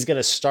 so he's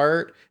gonna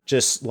start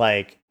just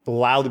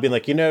loudly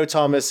being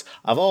Thomas,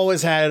 I've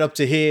always had it up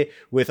to here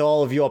with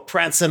all of your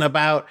prancing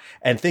about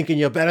and thinking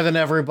you're better than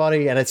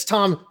everybody, and it's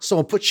time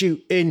someone puts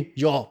you in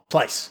your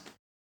place.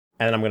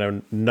 And then I'm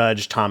gonna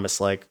nudge Thomas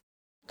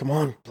come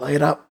on, play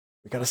it up.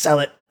 We gotta sell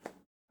it.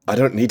 I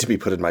don't need to be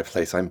put in my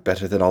place. I'm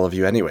better than all of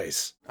you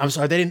anyways. I'm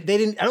sorry, they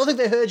didn't I don't think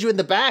they heard you in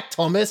the back,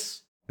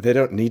 Thomas. They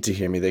don't need to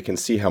hear me. They can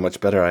see how much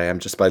better I am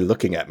just by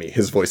looking at me.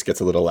 His voice gets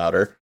a little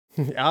louder.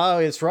 Oh,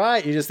 it's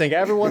right. You just think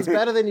everyone's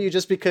better than you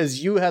just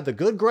because you had the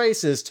good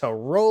graces to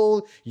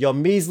roll your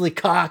measly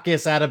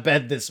carcass out of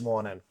bed this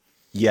morning.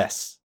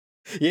 Yes.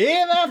 You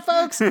hear that,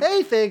 folks?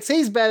 He thinks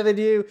he's better than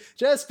you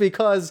just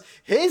because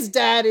his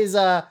dad is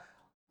who's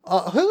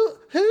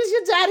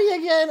your daddy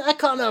again? I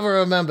can't ever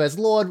remember. It's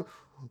Lord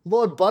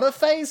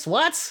Butterface?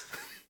 What?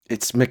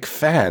 It's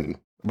McFan.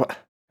 What?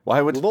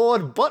 Why would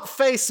Lord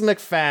Buttface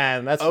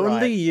McFan. That's only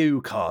right.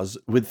 you, Cos,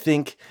 would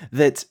think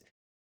that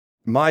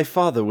my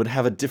father would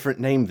have a different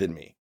name than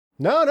me?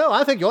 No,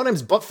 I think your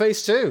name's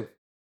Buttface too.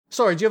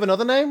 Sorry, do you have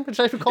another name? Should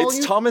I be calling It's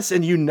you? Thomas,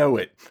 and you know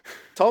it.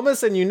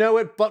 Thomas, and you know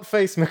it,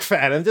 Buttface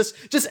McFan. And just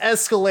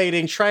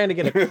escalating, trying to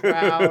get a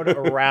crowd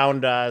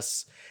around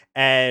us.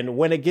 And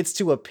when it gets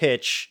to a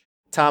pitch,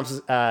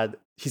 Kaz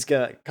is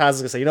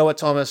gonna say, you know what,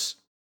 Thomas?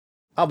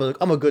 I'm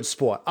a good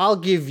sport. I'll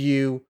give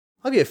you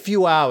a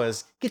few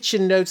hours. Get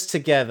your notes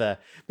together.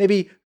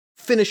 Maybe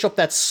finish up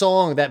that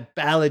song, that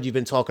ballad you've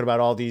been talking about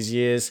all these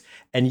years,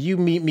 and you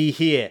meet me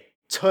here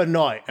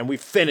tonight, and we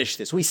finish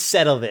this. We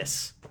settle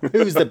this.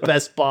 Who's the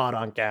best bard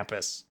on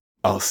campus?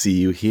 I'll see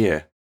you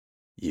here,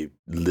 you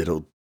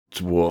little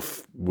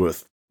dwarf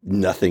worth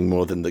nothing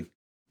more than the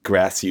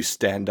grass you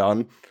stand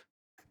on.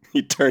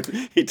 He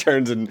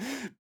turns and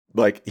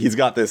like he's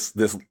got this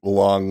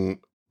long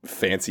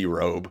fancy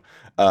robe,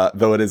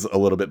 though it is a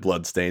little bit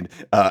bloodstained,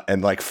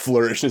 and like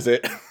flourishes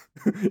it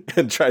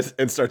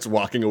and starts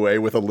walking away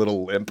with a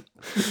little limp.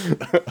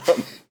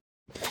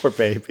 Poor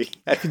baby.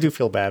 I do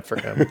feel bad for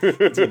him.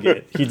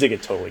 He did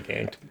get totally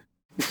ganked.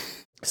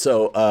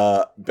 So,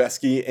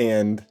 Besky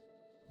and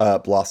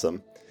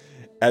Blossom,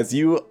 as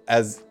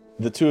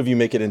the two of you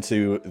make it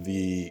into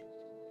the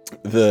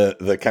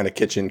kind of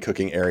kitchen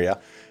cooking area,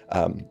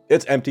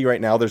 it's empty right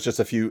now. There's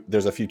a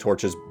few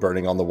torches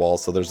burning on the wall,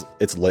 so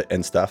it's lit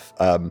and stuff.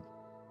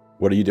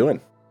 What are you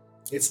doing?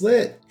 It's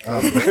lit.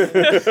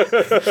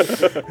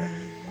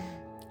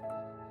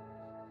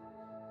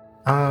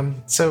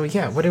 So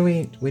yeah, what do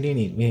you need? We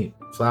need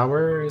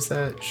flour. Is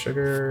that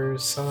sugar?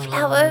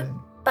 Flour,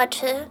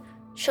 butter,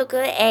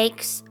 sugar,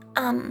 eggs,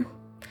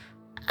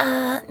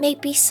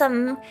 maybe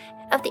some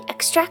of the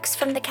extracts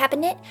from the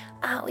cabinet.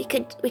 We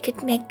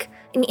could make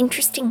an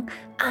interesting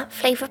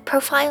flavor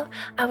profile.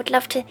 I would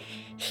love to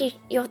hear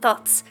your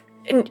thoughts.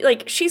 And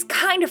like she's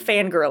kind of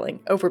fangirling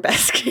over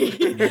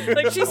Besky.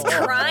 Like she's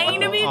trying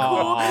to be cool,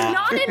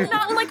 not in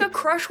like a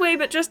crush way,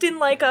 but just in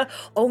like a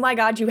oh my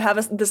god, you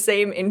have the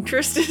same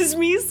interest as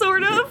me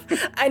sort of,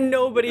 and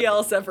nobody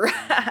else ever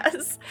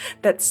has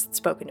that's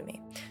spoken to me.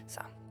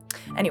 So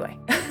anyway,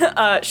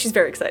 she's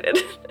very excited.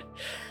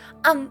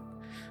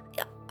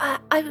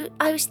 I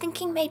was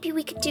thinking maybe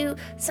we could do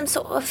some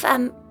sort of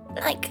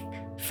like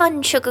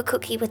fun sugar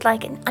cookie with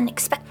like an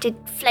unexpected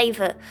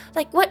flavor.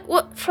 Like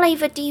what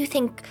flavor do you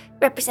think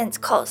represents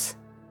Cos?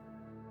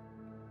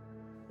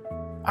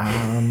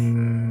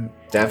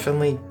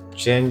 Definitely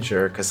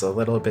ginger, because a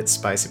little bit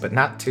spicy, but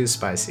not too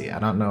spicy. I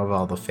don't know if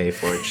all the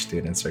Fayforge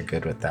students are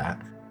good with that.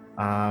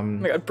 Oh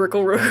my god,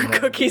 Brickle Root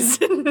cookies.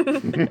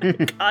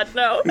 God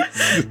no.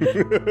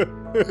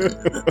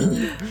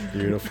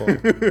 Beautiful.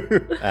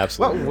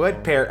 Absolutely. What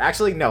would pair?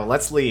 Actually, no.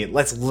 Let's lean.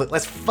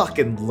 Let's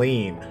fucking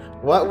lean.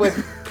 What would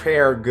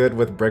pair good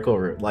with Brickle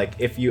Root? Like,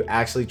 if you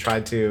actually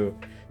tried to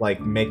like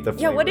make the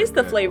flavor Yeah, what is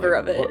the good, flavor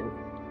of it?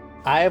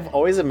 I've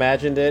always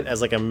imagined it as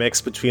like a mix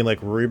between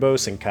like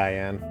Rooibos and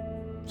Cayenne.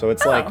 So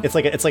it's like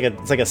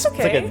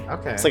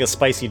a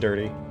spicy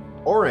dirty.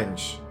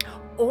 Orange.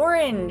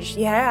 Orange,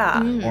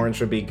 yeah. Orange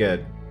would be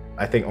good.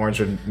 I think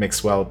orange would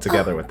mix well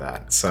together with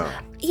that. So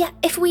Yeah,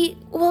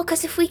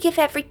 because if we give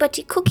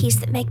everybody cookies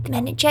that make them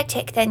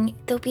energetic, then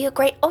there'll be a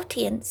great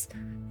audience,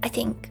 I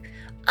think.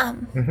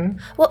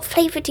 What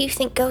flavor do you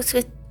think goes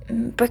with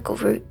Brickle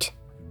Root?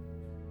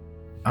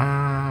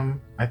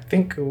 I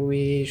think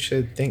we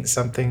should think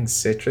something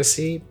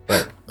citrusy,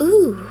 but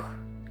Ooh.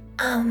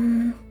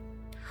 I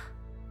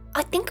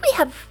think we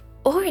have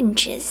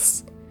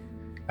oranges.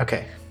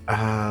 okay.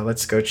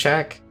 Let's go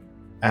check.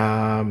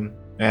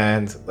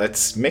 And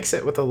let's mix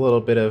it with a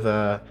little bit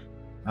of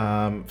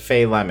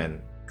Fay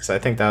lemon, because I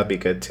think that would be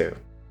good too.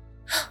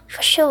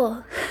 For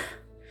sure.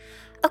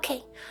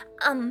 Okay.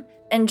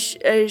 And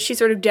she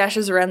sort of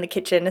dashes around the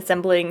kitchen,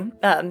 assembling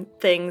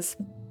things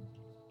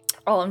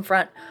all in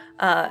front,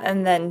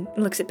 and then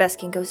looks at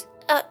Besky and goes,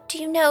 Do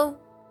you know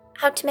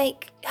how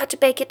to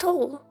bake it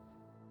all?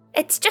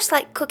 It's just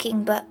like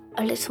cooking, but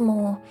a little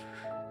more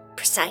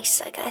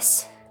precise, I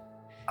guess.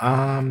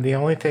 The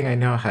only thing I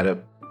know how to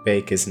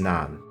bake is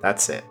naan.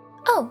 That's it.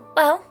 Oh,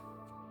 well.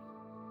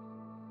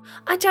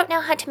 I don't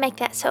know how to make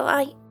that, so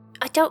I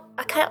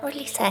can't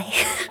really say.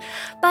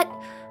 But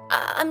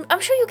I'm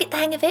sure you'll get the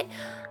hang of it.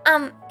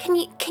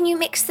 Can you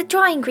mix the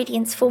dry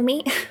ingredients for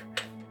me?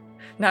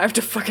 now I have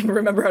to fucking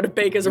remember how to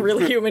bake as a real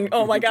human.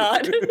 Oh my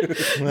god.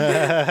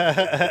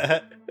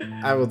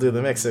 I will do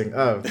the mixing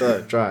of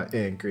the dry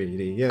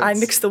ingredients. I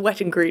mix the wet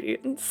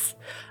ingredients.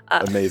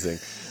 Amazing.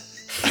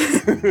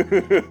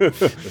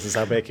 This is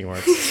how baking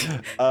works.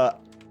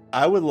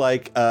 I would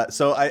like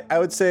so I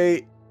would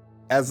say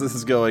as this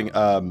is going,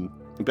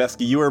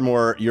 Besky, you're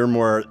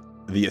more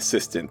the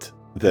assistant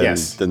than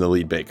the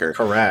lead baker.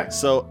 Correct.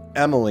 So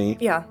Emily,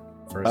 Yeah.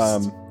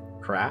 First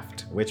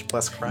craft? Witch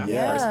plus craft?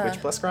 Yeah. Witch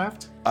plus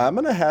craft? I'm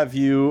gonna have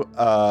you.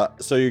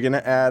 So you're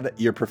gonna add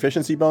your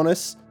proficiency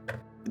bonus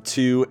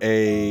to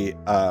a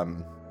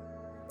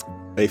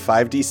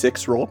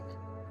 5d6 roll,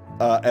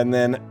 and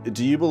then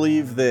do you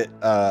believe that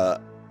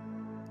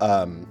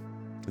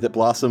that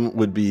Blossom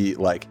would be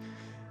like?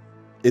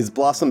 Is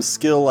Blossom's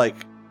skill like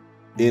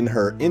in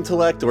her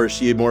intellect, or is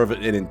she more of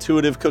an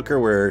intuitive cooker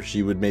where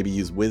she would maybe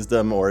use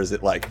wisdom, or is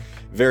it like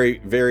very,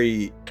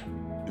 very,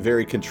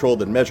 very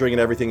controlled and measuring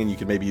and everything, and you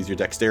can maybe use your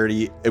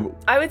dexterity?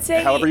 I would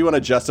say However you want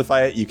to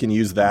justify it, you can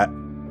use that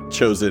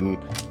chosen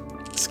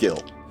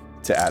skill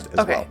to add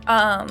as well.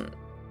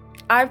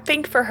 I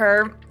think for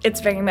her,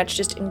 it's very much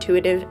just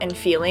intuitive and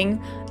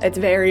feeling. It's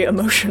very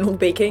emotional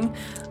baking.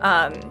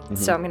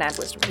 So I'm gonna add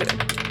wisdom to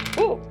it.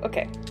 Oh,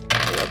 okay.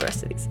 I love the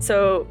rest of these.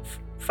 So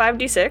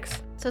 5d6.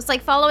 So it's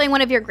like following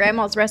one of your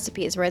grandma's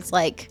recipes where it's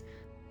like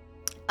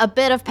a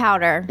bit of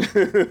powder,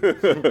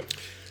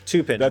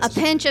 2 pinches. a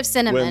pinch of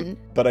cinnamon.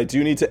 But I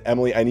do need to,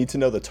 Emily, I need to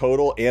know the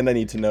total and I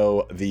need to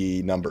know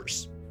the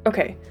numbers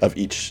Okay. of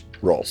each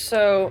roll.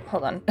 So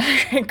hold on.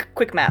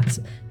 Quick maths.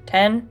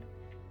 10,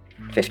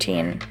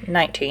 15,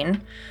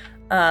 19.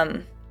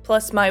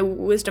 Plus my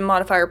wisdom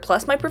modifier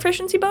plus my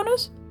proficiency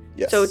bonus.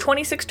 Yes. So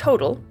 26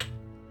 total.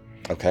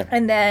 Okay.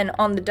 And then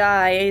on the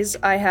dice,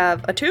 I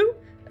have a 2,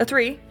 a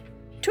 3,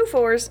 2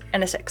 4s,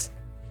 and a 6.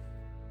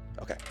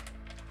 Okay.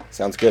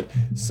 Sounds good.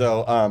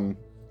 So,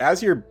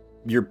 as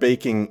you're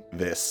baking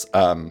this,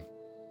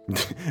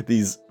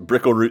 these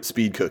Brickle Root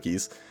speed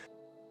cookies.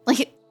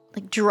 Like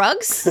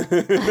drugs?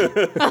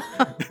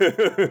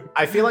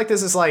 I feel like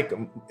this is like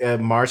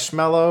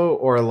marshmallow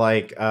or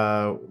like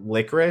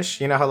licorice.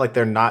 You know how like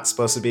they're not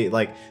supposed to be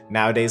like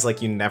nowadays,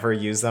 like you never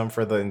use them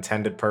for the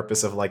intended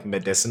purpose of like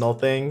medicinal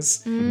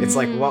things. It's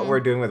like what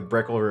we're doing with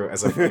Brickle Root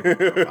as a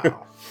flavor.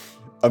 Wow.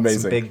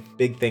 Amazing. Some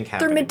big thing They're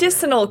happening.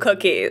 medicinal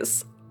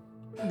cookies.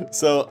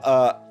 So,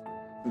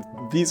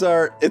 these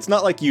are, it's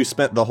not like you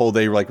spent the whole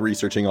day like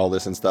researching all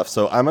this and stuff.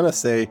 So I'm going to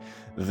say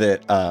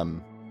that,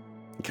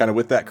 kind of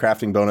with that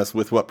crafting bonus,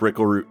 with what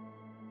Brickle Root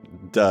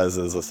does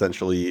is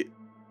essentially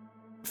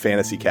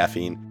fantasy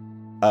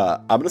caffeine.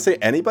 I'm going to say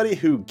anybody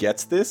who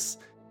gets this,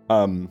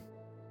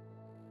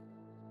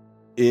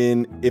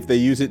 if they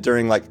use it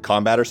during like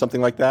combat or something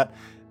like that,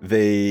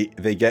 they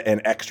get an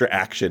extra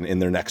action in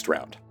their next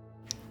round.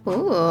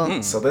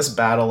 Ooh. So this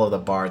battle of the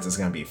bards is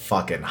gonna be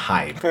fucking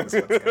hype. is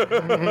what's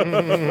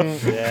gonna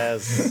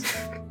Yes.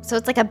 So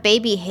it's like a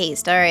baby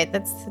haste. All right,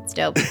 that's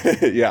dope.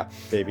 Yeah.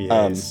 Baby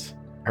Um, haste.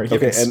 Are you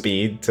giving Okay, and-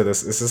 speed to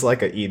this? This is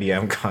like an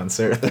EDM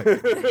concert.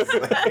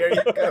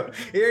 Like,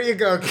 here you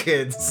go,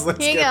 kids.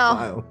 Let's Here you get go.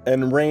 wild.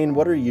 And Rain,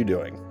 what are you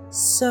doing?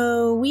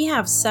 So we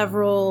have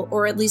several,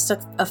 or at least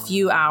a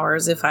few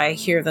hours if I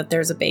hear that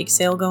there's a bake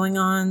sale going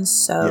on.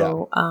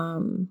 So,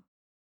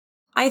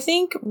 I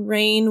think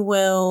Rain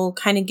will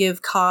kind of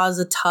give Kaz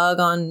a tug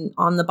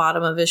on the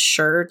bottom of his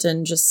shirt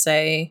and just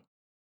say,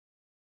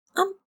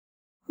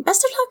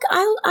 best of luck.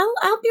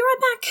 I'll be right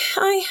back.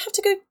 I have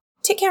to go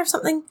take care of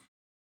something.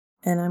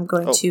 And I'm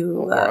going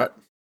to all right.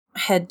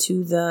 head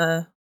to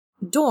the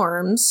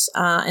dorms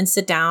and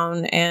sit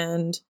down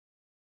and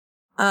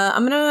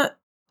I'm gonna.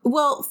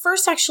 Well,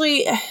 first,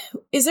 actually,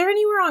 is there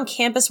anywhere on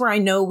campus where I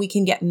know we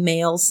can get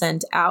mail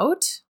sent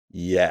out?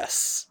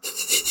 Yes.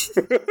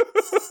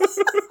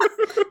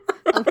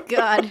 Oh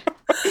God.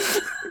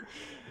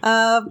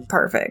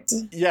 Perfect.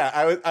 Yeah,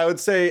 I would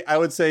say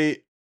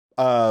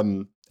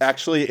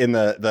actually in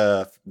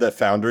the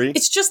foundry.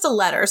 It's just a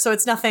letter, so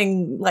it's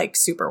nothing like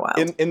super wild.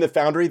 In the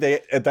foundry,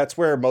 that's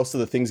where most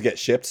of the things get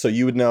shipped. So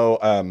you would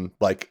know,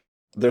 like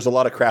there's a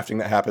lot of crafting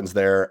that happens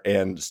there,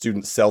 and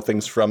students sell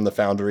things from the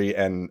foundry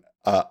and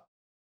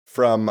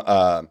from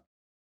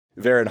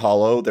Varen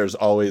Hollow. There's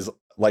always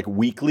like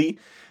weekly,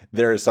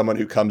 there is someone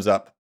who comes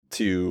up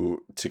to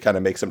kind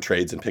of make some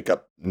trades and pick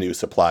up new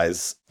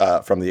supplies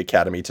from the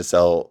academy to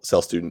sell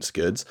students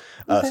goods.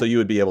 Okay. So you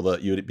would be able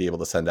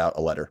to send out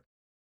a letter.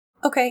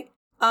 Okay.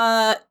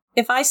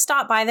 If I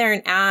stop by there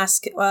and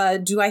ask,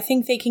 do I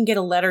think they can get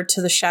a letter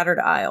to the Shattered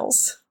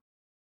Isles?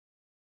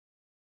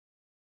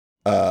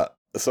 So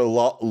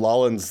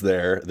Lolland's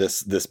there,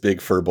 this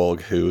big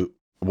furbolg who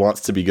wants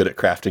to be good at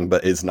crafting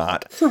but is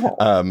not.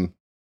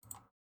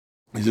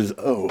 He says,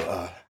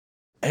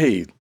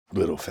 hey,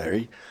 little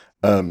fairy.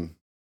 That's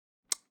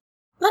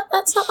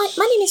not my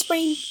name is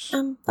Rain.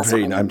 That's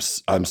Rain, not my name.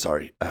 I'm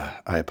sorry.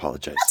 I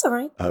apologize. That's all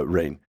right.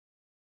 Rain,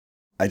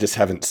 I just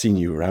haven't seen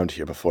you around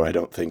here before, I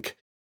don't think.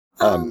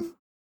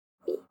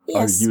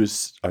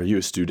 Yes. Are you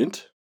a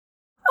student?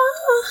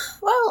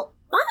 Well,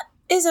 that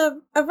is a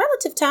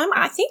relative term.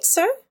 I think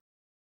so.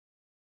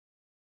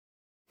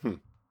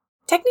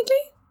 Technically,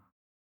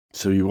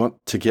 So you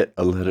want to get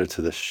a letter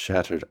to the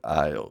Shattered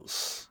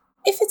Isles?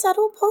 if it's at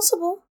all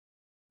possible.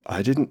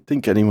 I didn't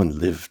think anyone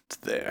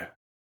lived there.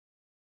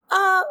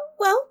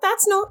 Well,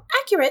 that's not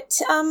accurate.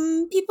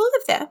 People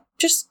live there.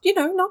 Just,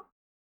 not.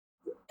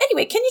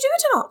 Anyway, can you do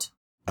it or not?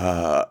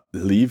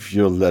 Leave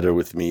your letter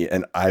with me,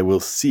 and I will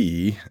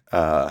see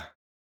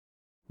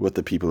what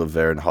the people of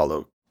Varen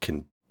Hollow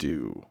can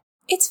do.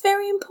 It's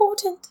very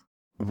important.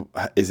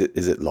 Is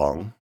it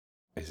long?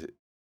 Is it?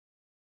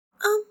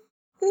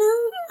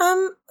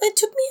 No, it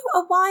took me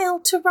a while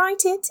to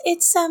write it.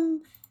 It's,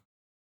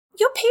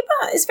 your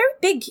paper is very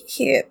big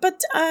here,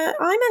 but,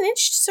 I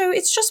managed, so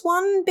it's just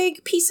one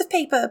big piece of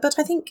paper, but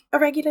I think a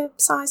regular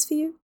size for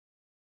you.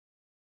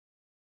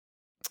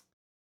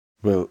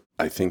 Well,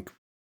 I think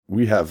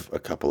we have a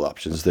couple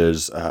options.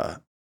 There's,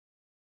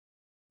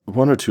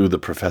 one or two of the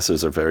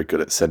professors are very good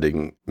at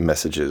sending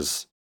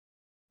messages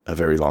a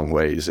very long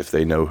ways if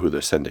they know who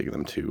they're sending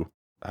them to,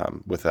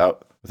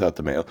 without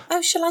the mail.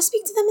 Oh, shall I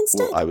speak to them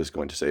instead? Well, I was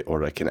going to say,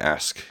 or I can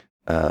ask.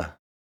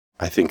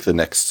 I think the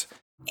next.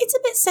 It's a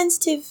bit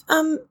sensitive.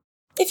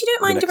 If you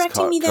don't mind next directing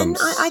cart me, then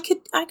comes-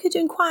 I could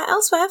inquire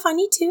elsewhere if I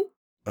need to.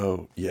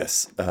 Oh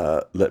yes.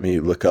 Let me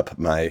look up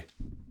my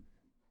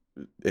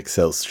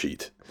Excel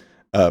sheet.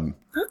 That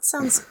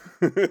sounds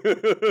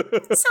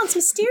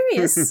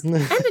mysterious and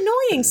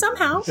annoying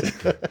somehow.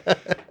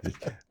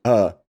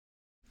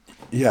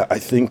 Yeah, I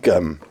think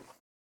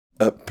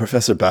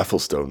Professor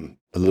Bafflestone,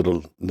 a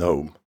little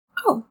gnome,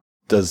 Oh,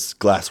 does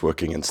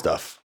glassworking and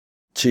stuff.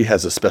 She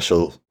has a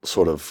special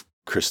sort of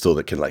crystal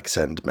that can like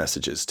send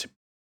messages to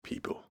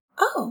people.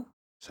 oh.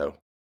 So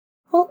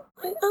Well,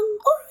 all right.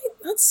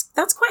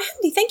 That's quite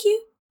handy. Thank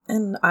you.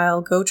 And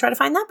I'll go try to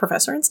find that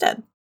professor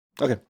instead.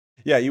 okay,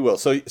 yeah, you will.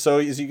 So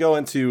as you go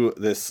into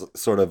this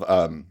sort of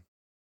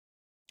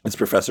this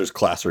professor's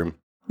classroom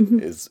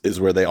Mhm. is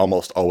where they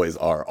almost always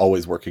are,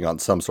 always working on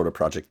some sort of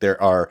project.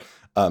 There are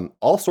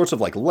all sorts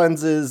of like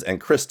lenses and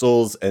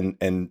crystals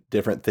and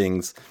different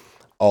things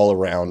all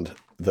around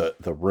the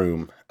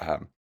room.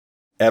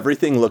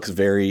 Everything looks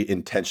very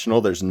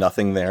intentional. There's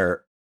nothing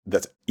there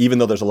that's, even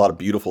though there's a lot of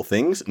beautiful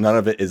things, none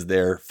of it is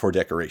there for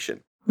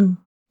decoration. Mm.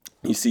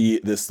 You see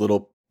this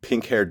little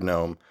pink-haired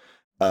gnome,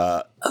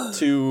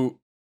 two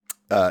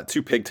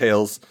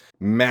pigtails,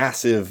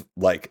 massive,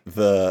 like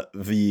the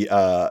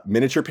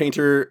miniature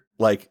painter,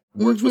 like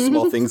works with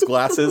small things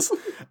glasses,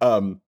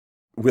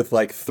 with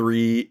like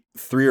three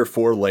or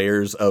four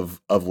layers of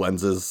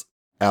lenses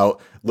out,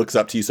 looks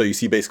up to you. So you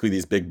see basically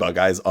these big bug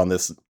eyes on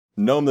this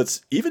gnome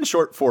that's even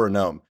short for a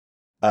gnome.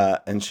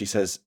 And she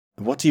says,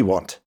 "What do you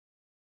want?"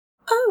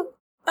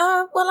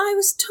 Oh, well, I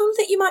was told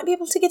that you might be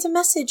able to get a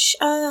message.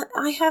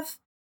 I have,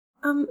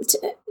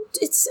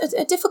 it's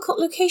a difficult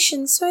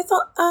location, so I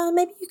thought,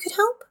 maybe you could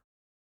help?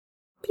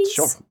 Please?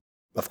 Sure.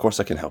 Of course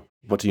I can help.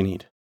 What do you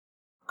need?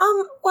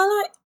 Well,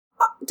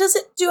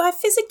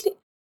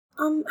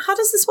 how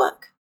does this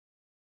work?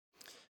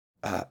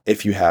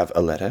 If you have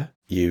a letter,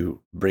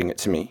 you bring it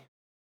to me.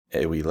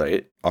 We lay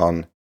it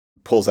on.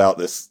 Pulls out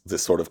this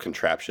sort of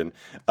contraption.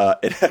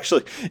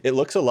 It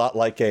looks a lot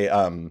like a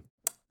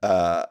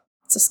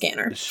It's a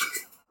scanner.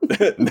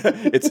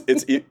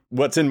 it's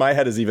what's in my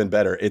head is even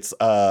better. It's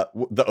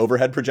the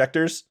overhead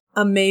projectors.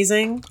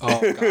 Amazing.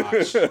 Oh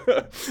gosh.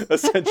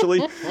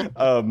 Essentially,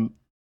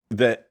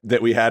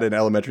 that we had in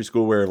elementary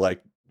school, where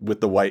like with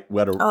the white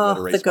wet Oh,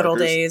 erase the good old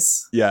markers.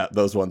 days. Yeah,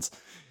 those ones.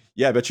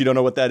 Yeah, I bet you don't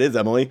know what that is,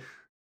 Emily.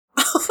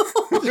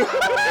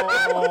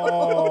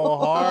 Oh,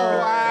 hard.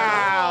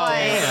 Wow.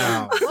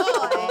 Damn.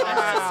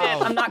 That's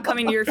it. I'm not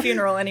coming to your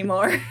funeral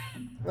anymore.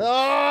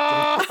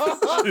 Dang.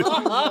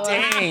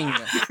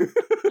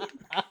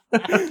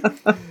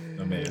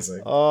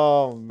 Amazing.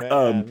 Oh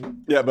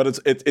man. Yeah, but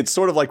it's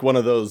sort of like one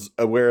of those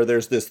where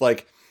there's this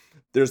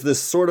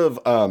sort of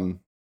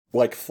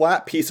like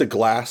flat piece of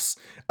glass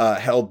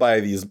held by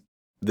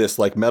this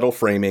like metal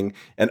framing,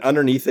 and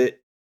underneath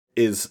it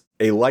is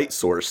a light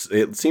source.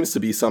 It seems to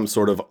be some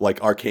sort of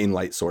like arcane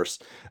light source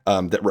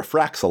that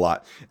refracts a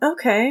lot.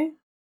 Okay.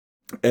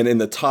 And in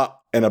the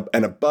top and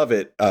above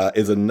it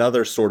is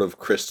another sort of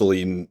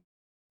crystalline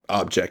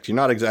object. You're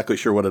not exactly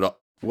sure what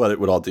it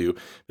would all do,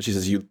 but she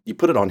says you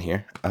put it on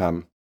here.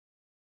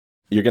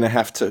 You're gonna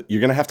have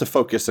to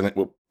focus, and it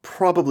will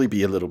probably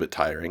be a little bit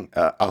tiring.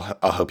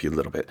 I'll help you a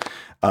little bit.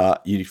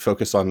 You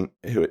focus on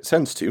who it's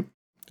going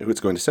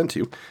to send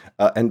to,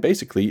 and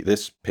basically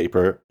this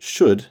paper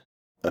should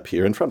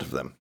appear in front of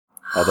them,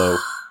 although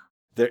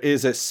there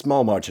is a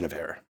small margin of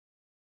error.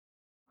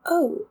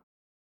 Oh.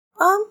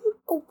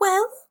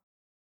 Well,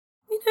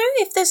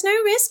 if there's no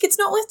risk, it's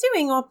not worth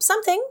doing, or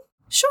something.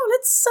 Sure,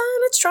 let's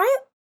try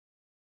it.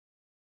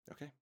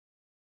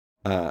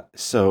 Okay.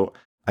 So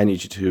I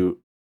need you to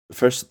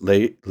first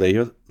lay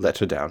your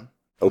letter down,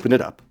 open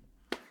it up.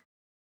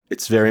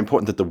 It's very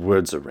important that the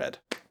words are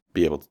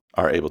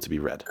able to be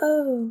read.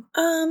 Oh,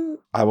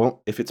 I won't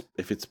if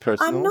it's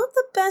personal. I'm not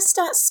the best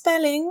at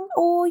spelling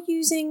or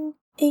using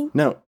ink.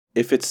 No,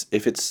 if it's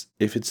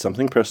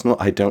something personal,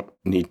 I don't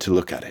need to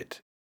look at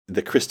it.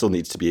 The crystal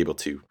needs to be able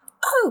to.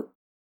 Oh.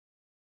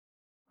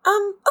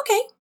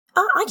 Okay.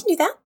 I can do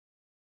that.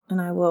 And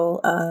I will,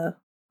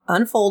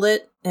 unfold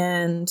it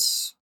and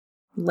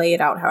lay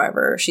it out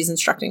however she's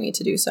instructing me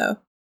to do so.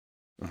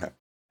 Okay.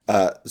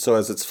 So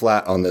as it's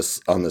flat on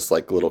this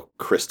like little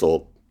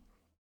crystal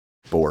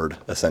board,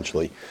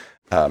 essentially,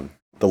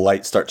 the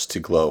light starts to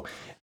glow,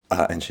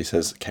 and she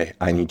says, "Okay,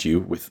 I need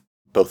you with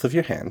both of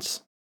your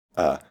hands.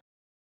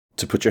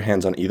 to put your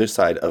hands on either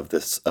side of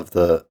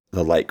the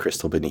light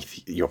crystal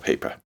beneath your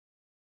paper.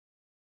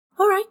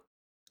 All right.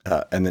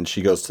 And then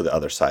she goes to the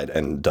other side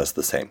and does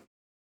the same.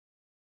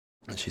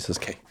 And she says,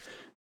 okay,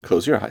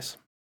 close your eyes.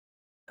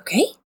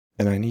 Okay.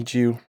 And I need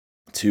you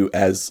to,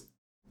 as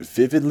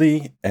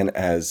vividly and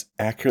as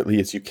accurately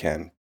as you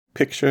can,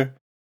 picture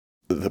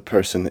the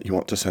person that you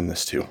want to send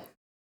this to.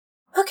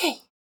 Okay.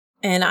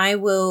 And I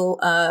will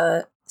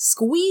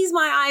squeeze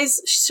my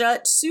eyes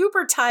shut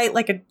super tight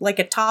like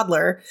a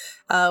toddler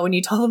when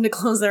you told them to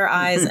close their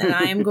eyes. And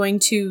I am going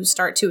to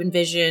start to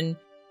envision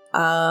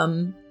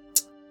a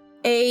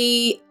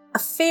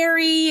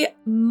fairy,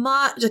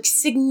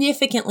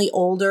 significantly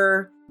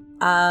older,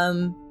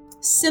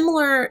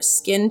 similar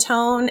skin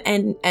tone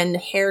and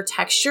hair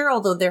texture,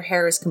 although their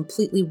hair is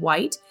completely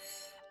white.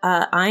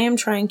 I am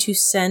trying to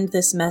send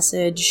this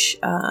message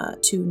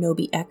to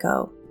Nobi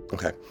Echo.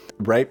 Okay.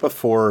 Right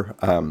before,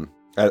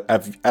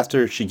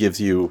 after she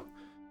gives you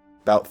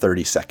about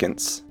 30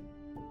 seconds,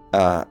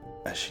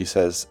 she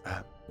says,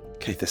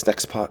 okay, this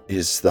next part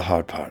is the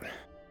hard part.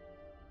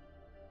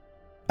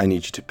 I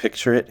need you to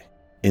picture it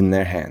in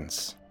their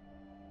hands.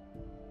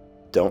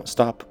 Don't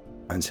stop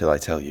until I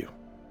tell you.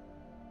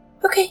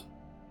 Okay.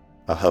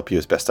 I'll help you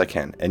as best I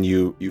can. And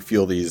you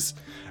feel these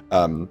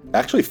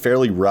actually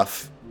fairly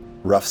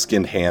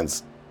rough-skinned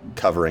hands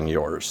covering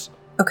yours.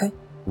 Okay.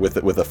 With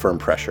a firm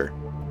pressure.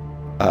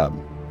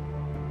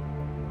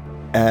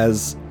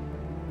 As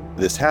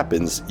this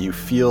happens, you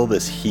feel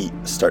this heat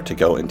start to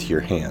go into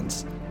your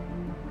hands.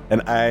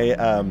 And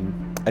I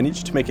need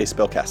you to make a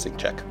spellcasting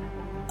check.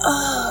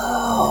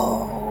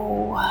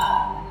 Oh.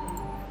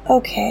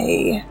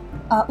 Okay.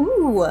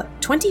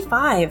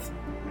 25.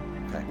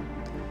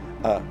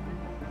 Okay.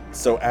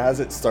 So as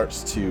it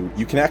starts to,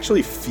 you can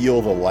actually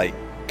feel the light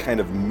kind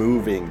of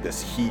moving,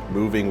 this heat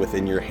moving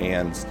within your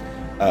hands.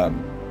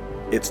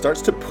 It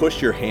starts to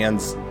push your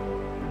hands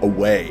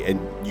away,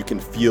 and you can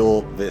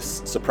feel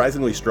this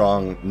surprisingly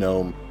strong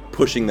gnome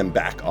pushing them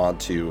back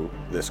onto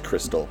this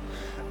crystal.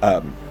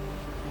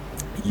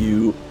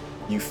 You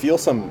feel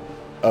some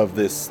of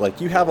this,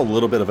 like you have a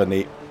little bit of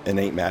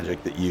innate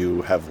magic that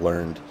you have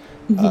learned.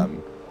 Mm-hmm.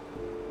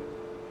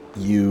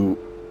 You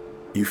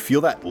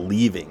feel that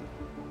leaving,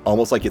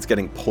 almost like it's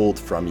getting pulled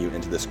from you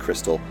into this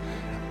crystal.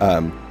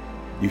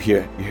 You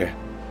hear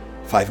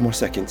 5 more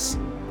seconds.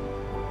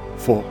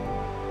 4,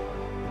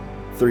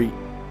 3,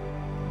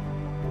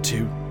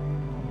 2,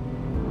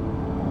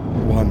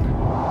 1.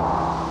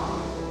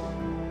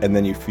 And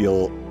then you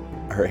feel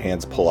her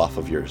hands pull off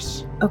of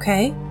yours.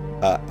 Okay.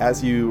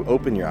 As you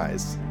open your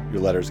eyes,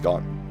 your letter's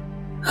gone.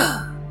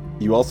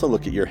 You also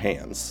look at your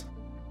hands,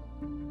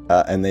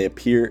 and they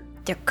appear...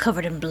 They're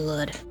covered in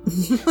blood.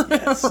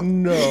 Yes.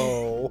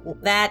 No.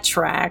 That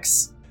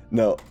tracks.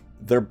 No,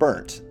 they're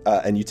burnt,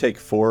 and you take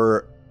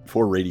 4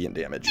 radiant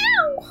damage.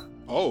 Ow!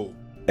 Oh.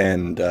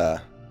 And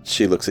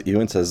she looks at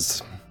you and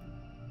says,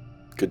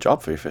 "Good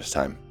job for your first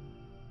time."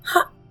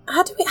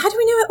 How do we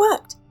know it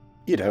worked?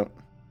 You don't.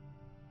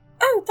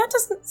 Oh, that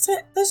doesn't say.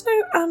 There's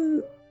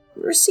no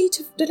receipt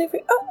of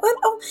delivery.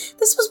 Oh,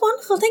 this was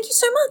wonderful. Thank you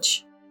so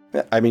much.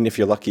 Yeah, I mean, if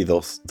you're lucky,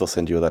 they'll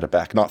send you a letter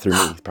back. Not through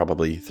me,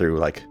 probably through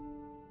like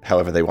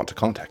however they want to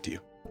contact you.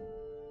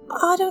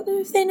 I don't know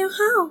if they know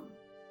how.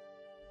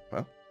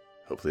 Well,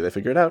 hopefully they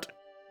figure it out.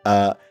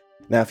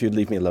 Now, if you'd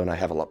leave me alone, I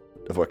have a lot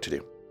of work to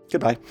do.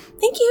 Goodbye.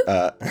 Thank you.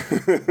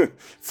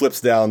 Flips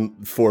down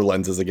 4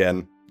 lenses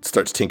again,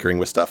 starts tinkering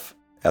with stuff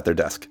at their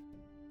desk.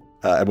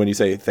 And when you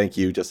say thank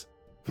you, just,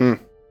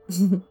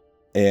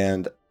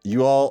 And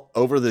you all,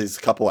 over these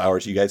couple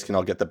hours, you guys can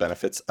all get the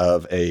benefits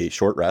of a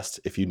short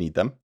rest if you need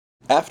them.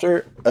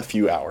 After a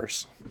few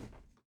hours,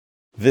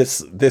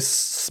 this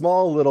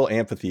small little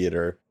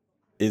amphitheater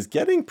is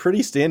getting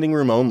pretty standing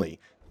room only.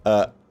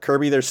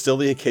 Kirby, there's still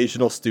the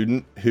occasional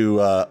student who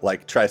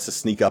tries to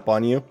sneak up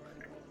on you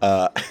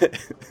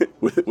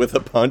with a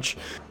punch.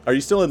 Are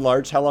you still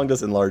enlarged? How long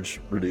does enlarge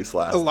reduce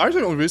last? Enlarge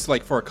will reduce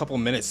for a couple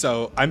minutes,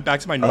 so I'm back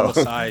to my normal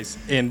size,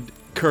 and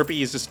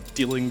Kirby is just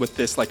dealing with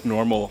this like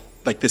normal.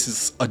 Like this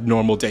is a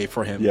normal day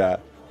for him. Yeah,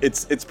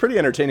 it's pretty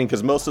entertaining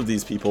because most of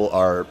these people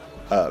are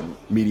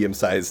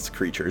medium-sized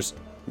creatures,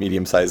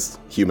 medium-sized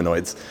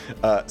humanoids.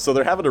 So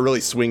they're having to really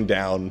swing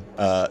down,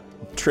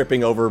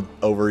 tripping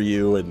over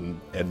you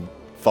and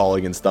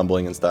falling and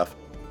stumbling and stuff.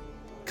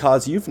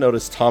 Kaz, you've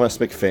noticed Thomas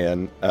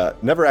McFan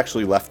never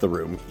actually left the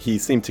room. He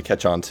seemed to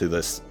catch on to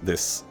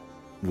this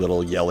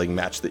little yelling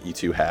match that you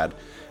two had.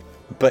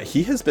 But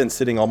he has been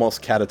sitting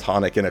almost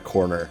catatonic in a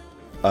corner,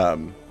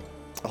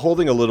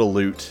 holding a little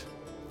lute,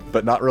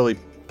 but not really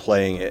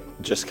playing it,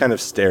 just kind of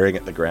staring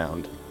at the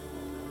ground.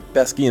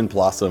 Besky and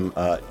Blossom,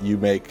 you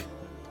make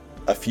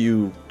a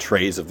few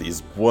trays of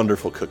these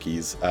wonderful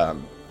cookies.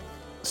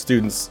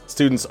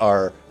 Students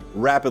are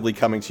rapidly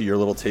coming to your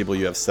little table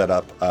you have set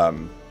up,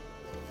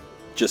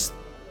 just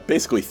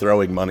basically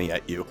throwing money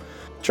at you,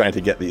 trying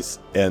to get these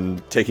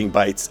and taking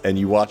bites, and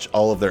you watch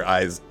all of their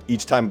eyes.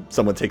 Each time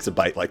someone takes a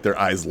bite, like their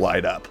eyes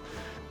light up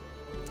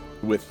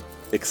with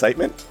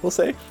excitement, we'll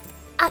say.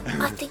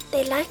 I think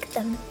they like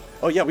them.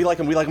 Oh yeah, we like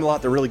them. We like them a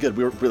lot. They're really good.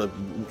 We were really.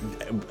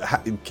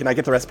 Can I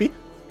get the recipe?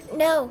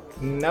 No.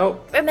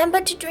 Nope.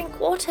 Remember to drink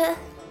water.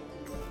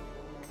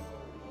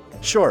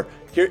 Sure.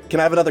 Here, can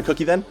I have another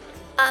cookie then?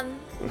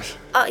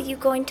 Are you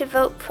going to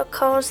vote for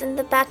Cause in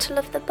the Battle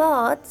of the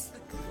Bards?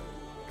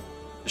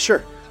 Sure.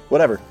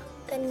 Whatever.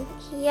 Then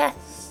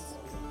yes.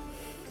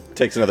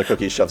 Takes another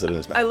cookie, shoves it in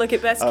his mouth. I look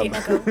at Besky and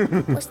I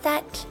go, Was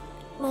that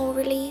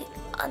morally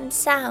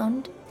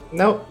unsound?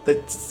 Nope.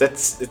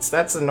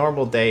 That's a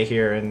normal day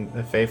here in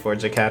the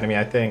Feyforge Academy,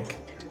 I think.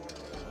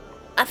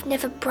 I've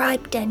never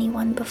bribed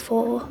anyone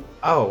before.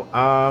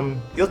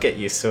 Oh, you'll get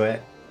used to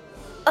it.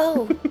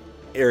 Oh,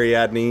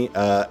 Ariadne,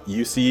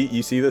 you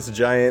see this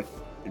giant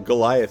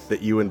Goliath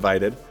that you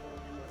invited,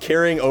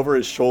 carrying over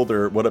his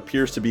shoulder what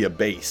appears to be a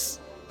base,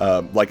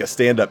 like a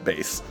stand-up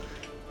base.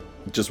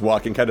 Just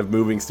walking, kind of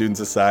moving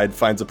students aside,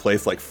 finds a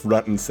place like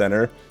front and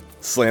center,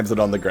 slams it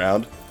on the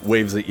ground,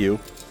 waves at you.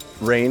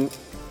 Rain,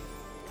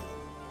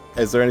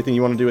 is there anything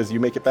you want to do as you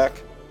make it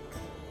back?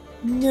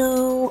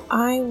 No,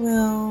 I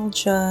will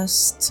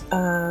just,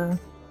 I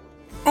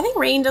think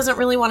Rain doesn't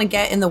really want to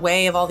get in the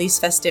way of all these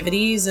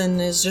festivities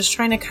and is just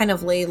trying to kind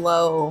of lay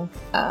low.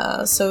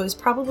 So is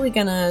probably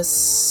gonna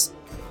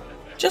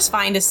just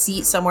find a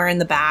seat somewhere in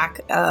the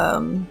back,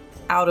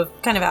 out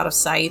of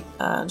sight,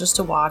 just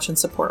to watch and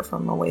support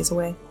from a ways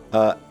away.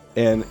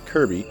 And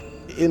Kirby,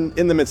 in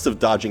the midst of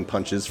dodging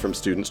punches from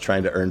students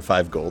trying to earn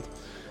 5 gold,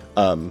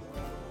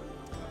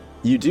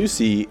 you do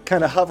see,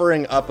 kind of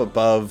hovering up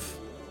above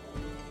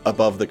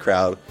the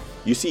crowd,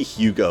 you see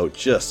Hugo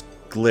just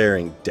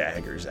glaring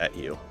daggers at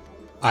you.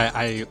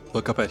 I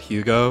look up at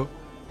Hugo,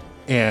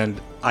 and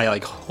I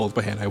hold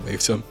my hand. I wave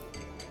to him.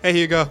 Hey,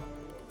 Hugo.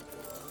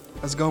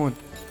 How's it going?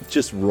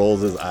 Just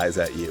rolls his eyes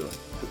at you.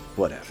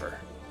 Whatever.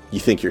 You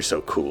think you're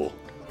so cool.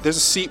 There's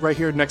a seat right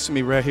here next to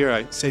me. Right here.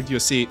 I saved you a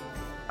seat.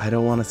 I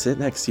don't want to sit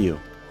next to you.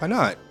 Why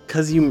not?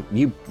 Cause you.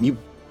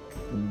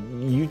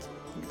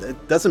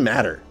 It doesn't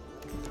matter.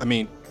 I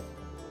mean,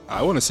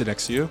 I want to sit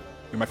next to you.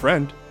 You're my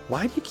friend.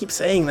 Why do you keep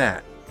saying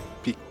that?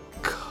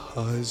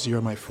 Because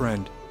you're my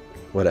friend.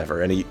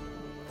 Whatever. And he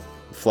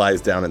flies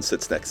down and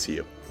sits next to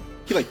you.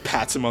 He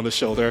pats him on the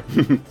shoulder,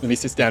 and he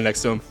sits down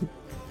next to him,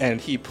 and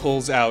he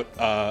pulls out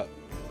a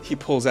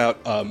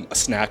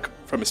snack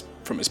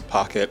from his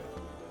pocket,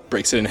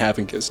 breaks it in half,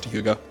 and gives it to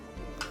Hugo.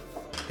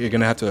 You're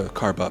gonna have to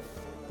carb up.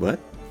 What?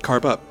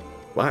 Carb up.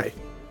 Why?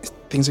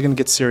 Things are gonna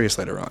get serious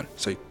later on,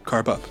 so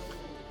carb up.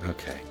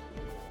 Okay.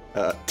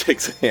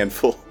 Takes a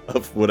handful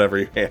of whatever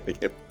you're handing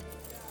him.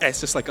 It's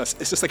just like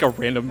a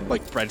random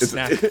bread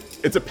snack.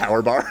 It's a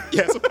power bar.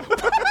 Yeah.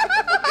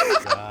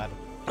 God.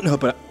 No,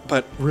 but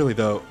really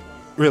though,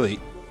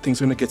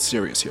 things are gonna get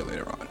serious here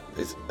later on.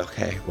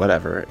 Okay,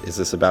 whatever. Is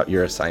this about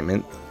your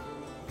assignment?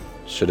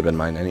 Should have been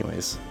mine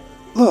anyways.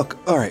 Look,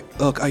 alright,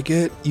 I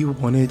get you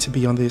wanted to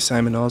be on the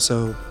assignment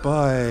also,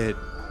 but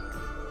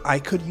I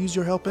could use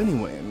your help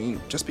anyway. I mean,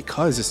 just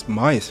because it's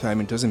my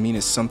assignment doesn't mean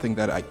it's something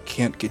that I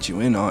can't get you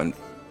in on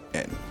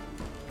and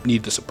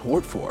need the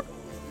support for.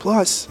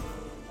 Plus,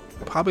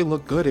 it'd probably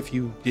look good if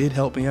you did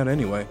help me out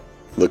anyway.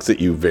 Looks at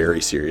you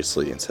very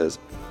seriously and says,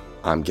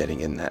 I'm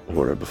getting in that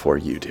order before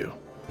you do.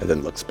 And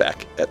then looks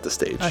back at the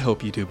stage. I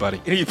hope you do,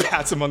 buddy. And he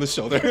pats him on the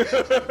shoulder.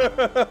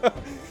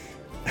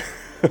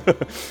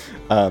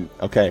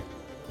 Okay.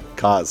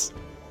 Kaz,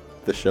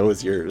 the show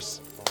is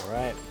yours. All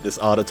right. This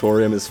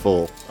auditorium is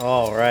full.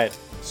 All right.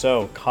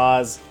 So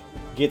Kaz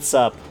gets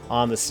up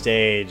on the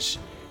stage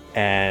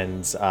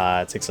and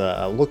takes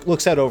a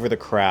looks out over the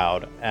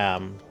crowd.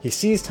 He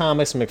sees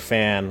Thomas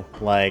McFan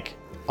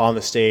on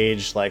the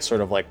stage,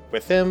 sort of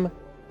with him,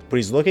 but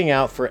he's looking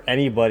out for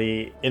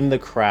anybody in the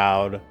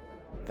crowd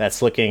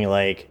that's looking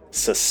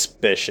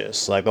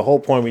suspicious. The whole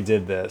point we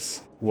did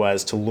this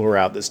was to lure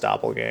out this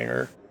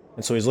doppelganger.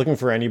 And so he's looking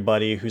for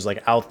anybody who's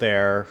out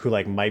there who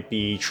might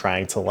be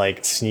trying to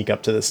sneak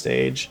up to the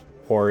stage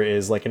or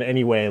is in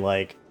any way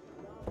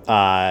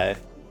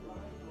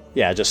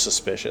just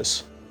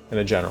suspicious in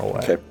a general way.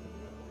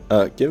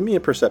 Okay. Give me a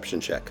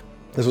perception check.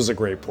 This was a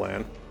great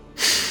plan.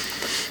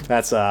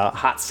 That's a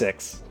hot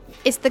 6.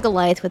 It's the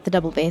Goliath with the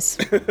double bass.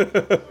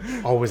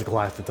 Always a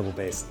Goliath with double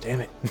bass.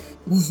 Damn it.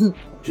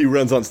 He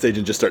runs on stage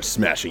and just starts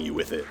smashing you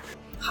with it.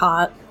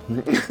 Hot. I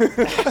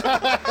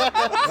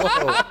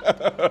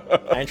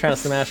ain't trying to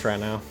smash right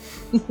now.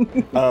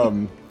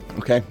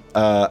 Okay.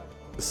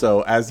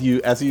 So as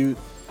you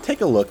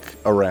take a look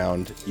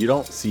around, you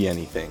don't see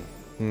anything,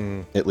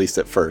 at least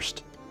at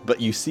first.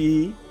 But you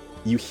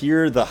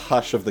hear the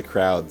hush of the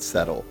crowd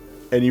settle,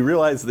 and you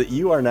realize that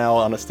you are now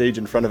on a stage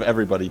in front of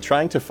everybody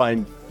trying to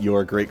find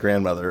your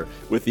great-grandmother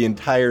with the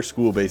entire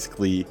school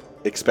basically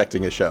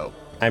expecting a show.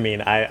 I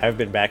mean, I've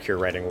been back here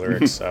writing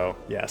lyrics, so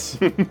yes.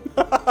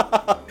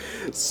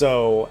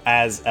 So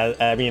Kaz,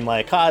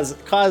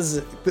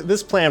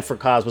 this plan for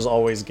Kaz was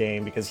always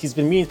game because he's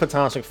been meaning to put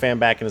Thomas McFan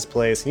back in his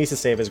place. He needs to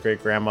save his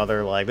great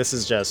grandmother. We're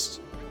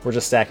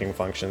just stacking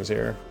functions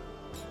here.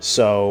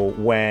 So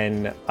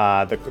when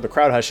the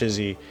crowd hushes,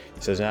 he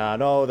says,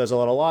 "No, there's a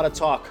lot of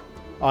talk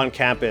on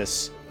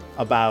campus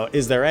about,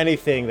 is there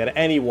anything that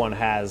anyone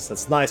has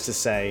that's nice to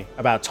say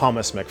about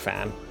Thomas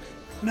McFan?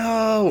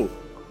 No!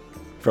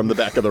 From the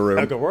back of the room.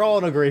 Okay, we're all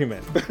in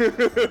agreement.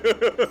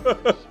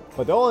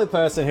 But the only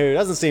person who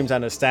doesn't seem to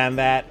understand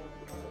that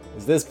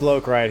is this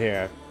bloke right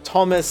here.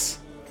 Thomas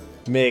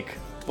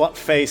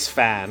McButtface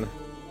Fan.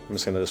 I'm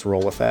just gonna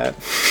roll with that.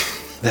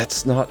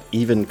 That's not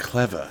even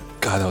clever.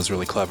 God, that was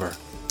really clever.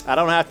 I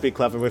don't have to be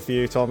clever with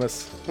you,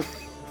 Thomas.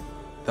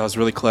 That was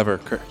really clever.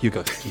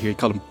 Hugo, you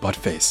called him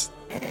Buttface.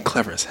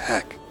 Clever as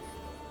heck.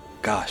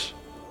 Gosh.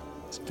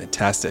 It's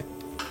fantastic.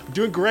 You're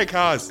doing great,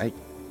 Kaz.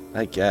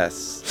 I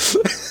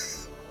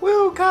guess.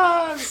 Woo,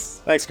 Kaz!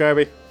 Thanks,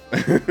 Kirby.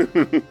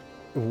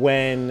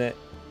 When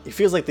he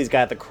feels like these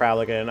guys at the crowd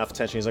are getting enough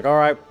attention, he's like, all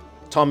right,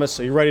 Thomas,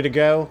 are you ready to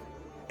go?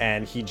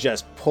 And he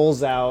just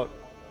pulls out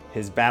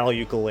his battle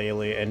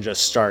ukulele and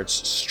just starts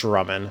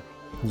strumming.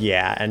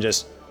 Yeah, and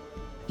just,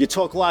 you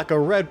talk like a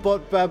red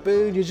butt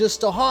baboon, you're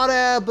just a hot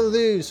air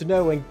balloon, so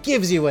no one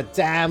gives you a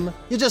damn.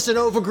 You're just an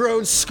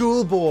overgrown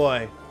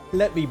schoolboy.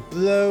 Let me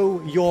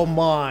blow your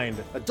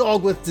mind. A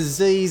dog with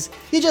disease,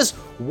 you just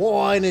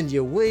whine and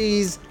you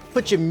wheeze.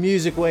 Put your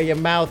music where your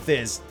mouth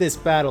is. This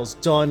battle's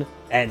done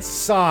and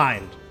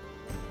signed.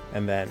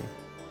 And then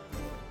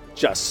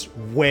just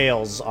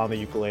wails on the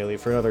ukulele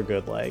for another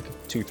good,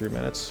 2-3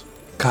 minutes.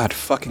 God,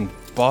 fucking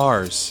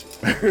bars.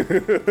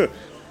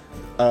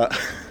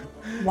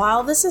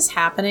 While this is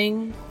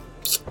happening,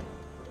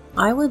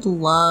 I would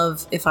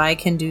love, if I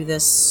can do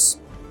this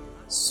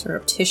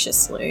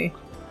surreptitiously,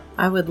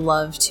 I would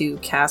love to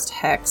cast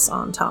Hex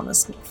on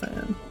Thomas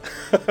McFan.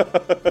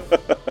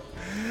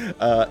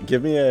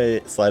 Give me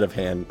a sleight of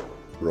hand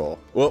roll.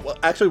 Well,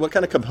 actually, what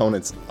kind of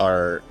components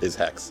is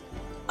Hex?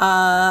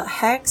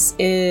 Hex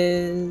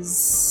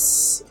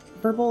is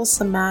verbal,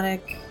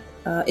 somatic.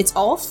 It's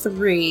all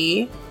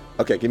 3.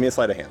 Okay, give me a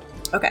sleight of hand.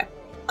 Okay.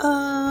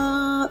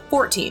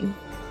 14.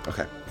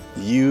 Okay.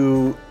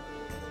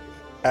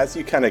 As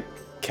you kind of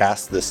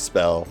cast this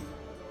spell,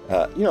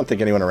 you don't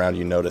think anyone around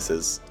you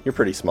notices. You're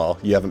pretty small.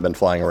 You haven't been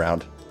flying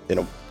around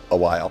in a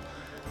while.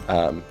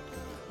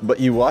 But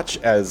you watch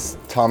as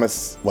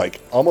Thomas,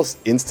 almost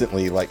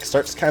instantly,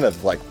 starts kind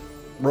of,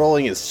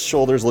 rolling his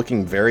shoulders,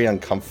 looking very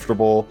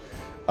uncomfortable.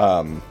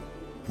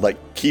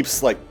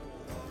 Keeps,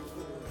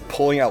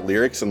 pulling out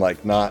lyrics and,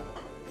 not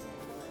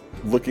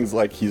looking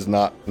like he's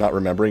not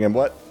remembering. And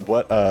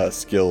what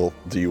skill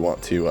do you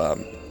want to...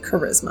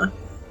 Charisma.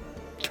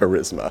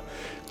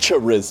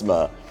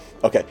 Charisma.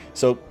 Okay,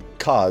 so,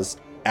 Kaz,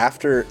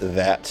 after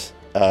that,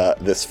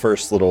 this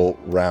first little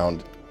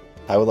round,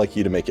 I would like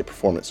you to make a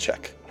performance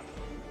check.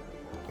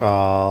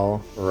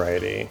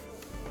 Alrighty.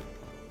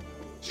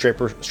 Straight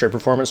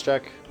performance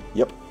check?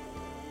 Yep.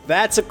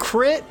 That's a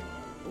crit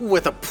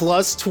with a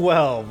plus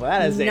 12.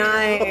 That is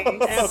Nice.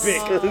 a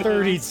epic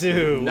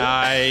 32.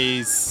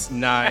 Nice.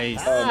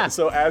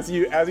 So as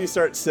you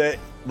start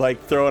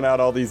throwing out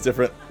all these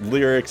different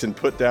lyrics and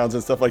put downs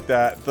and stuff like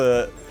that,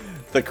 the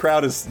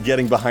crowd is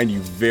getting behind you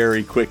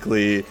very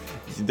quickly.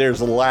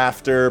 There's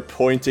laughter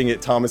pointing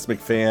at Thomas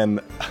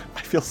McFan.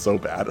 I feel so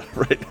bad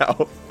right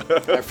now.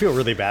 I feel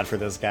really bad for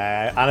this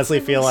guy. I honestly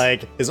feel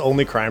like his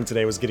only crime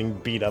today was getting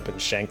beat up and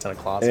shanked in a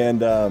closet.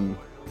 And I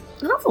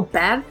don't feel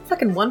bad.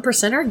 Fucking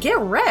 1%er. Get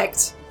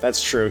wrecked.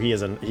 That's true. He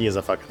is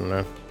a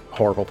fucking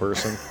horrible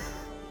person.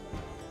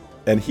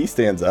 And he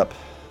stands up.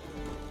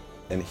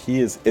 And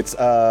it's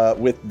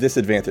with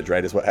disadvantage,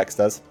 right, is what Hex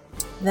does?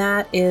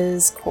 That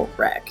is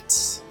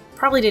correct.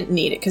 Probably didn't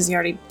need it because he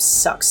already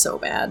sucks so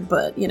bad,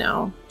 but,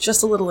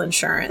 just a little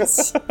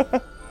insurance.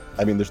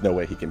 I mean, there's no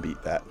way he can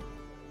beat that.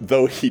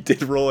 Though he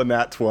did roll a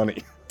nat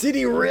 20. Did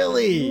he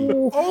really?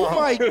 Oh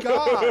my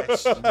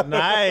gosh.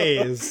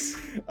 Nice.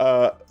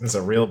 It's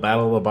a real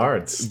battle of the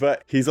bards.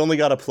 But he's only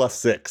got a plus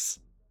 6.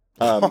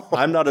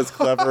 I'm not as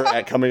clever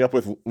at coming up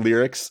with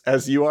lyrics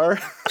as you are.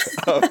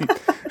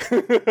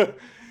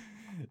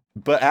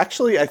 But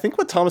actually, I think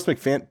what Thomas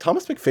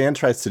McFan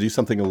tries to do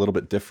something a little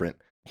bit different.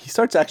 He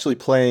starts actually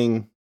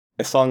playing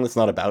a song that's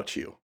not about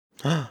you.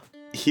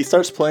 He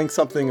starts playing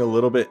something a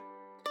little bit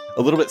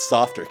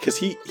softer because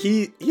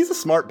he's a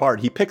smart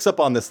bard. He picks up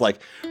on this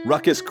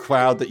ruckus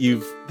crowd that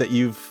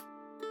you've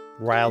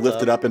Riled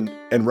lifted up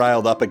and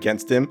riled up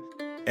against him,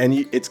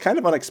 and it's kind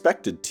of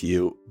unexpected to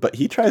you. But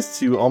he tries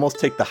to almost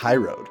take the high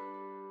road,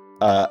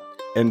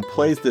 and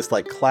plays this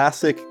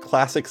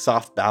classic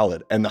soft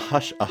ballad, and a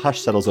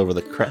hush settles over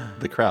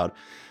the crowd,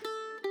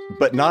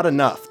 but not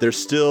enough. There's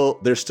still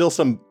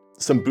some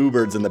boo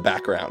birds in the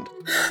background,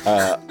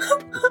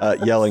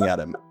 yelling at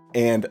him.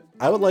 And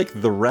I would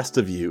like the rest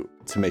of you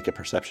to make a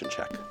perception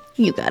check.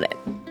 You got it.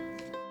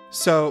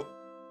 So,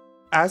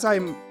 as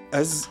I'm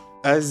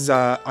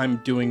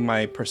doing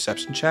my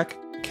perception check,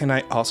 can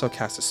I also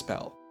cast a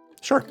spell?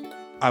 Sure.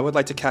 I would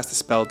like to cast the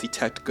spell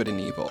Detect Good and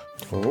Evil.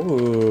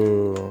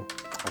 Ooh.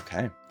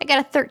 Okay. I got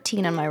a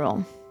 13 on my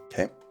roll.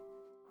 Okay.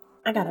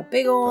 I got a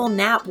big ol'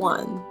 nat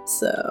 1,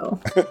 so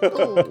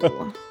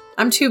Ooh.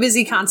 I'm too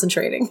busy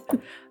concentrating.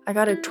 I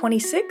got a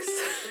 26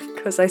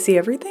 because I see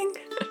everything.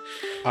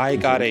 I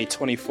got a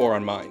 24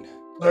 on mine.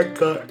 I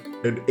got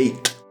an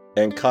 8.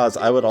 And Kaz,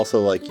 I would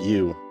also like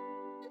you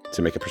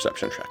to make a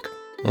perception check.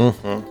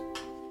 Mm-hmm.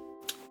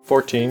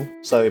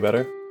 14, slightly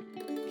better.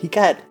 He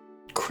got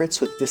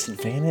crits with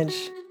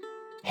disadvantage.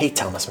 Hate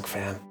Thomas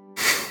McFadden.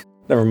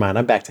 Never mind,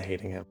 I'm back to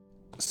hating him.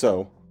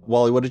 So,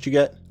 Wally, what did you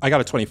get? I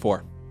got a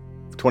 24.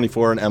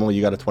 24, and Emily,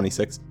 you got a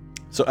 26.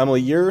 So,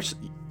 Emily,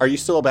 are you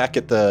still back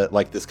at the,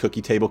 like, this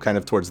cookie table kind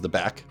of towards the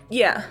back?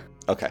 Yeah,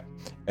 Okay.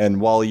 And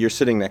Wally, you're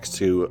sitting next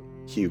to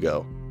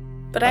Hugo.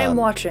 but I am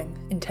watching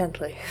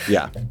intently.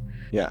 Yeah.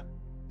 Yeah.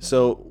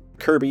 So,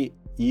 Kirby,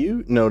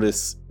 you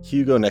notice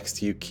Hugo next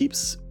to you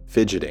keeps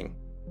fidgeting.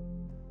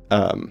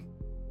 And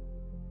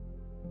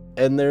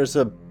there's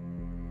a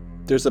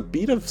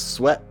bead of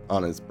sweat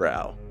on his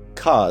brow.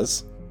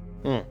 Kaz,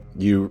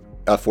 you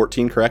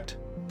 14, correct?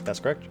 That's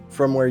correct.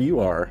 From where you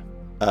are,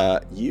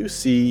 you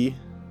see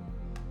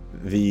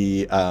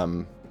the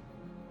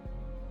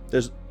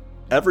there's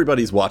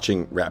everybody's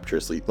watching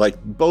rapturously. Like,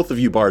 both of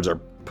you bards are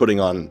putting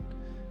on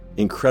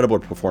incredible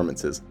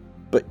performances,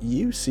 but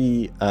you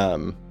see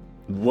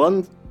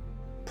one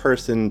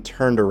person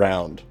turned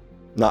around,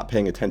 not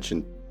paying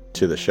attention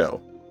to the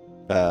show.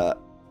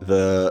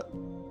 The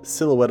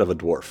silhouette of a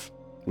dwarf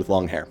with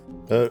long hair.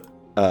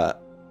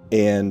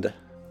 And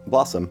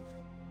Blossom,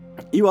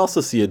 you also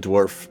see a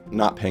dwarf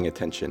not paying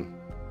attention.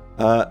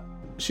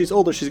 She's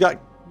older, she's got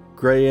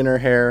gray in her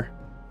hair,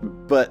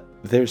 but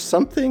there's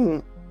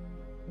something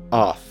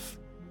off.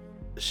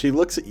 She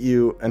looks at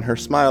you and her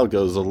smile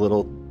goes a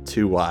little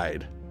too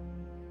wide.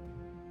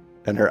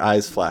 And her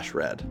eyes flash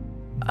red.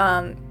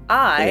 Unless?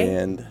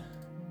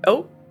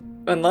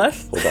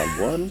 Hold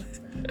on,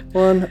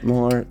 one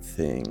more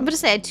thing. I'm gonna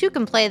say I too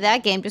can play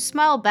that game. Just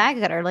smile back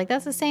at her like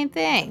that's the same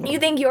thing. You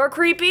think you're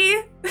creepy?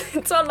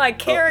 It's on my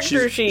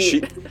character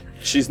sheet.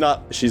 She's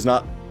not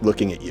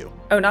looking at you.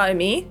 Oh, not at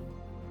me?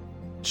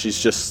 She's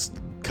just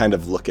kind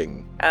of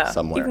looking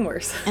somewhere. Even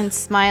worse. And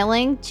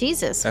smiling.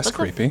 Jesus. That's what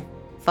the creepy.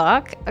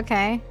 Fuck.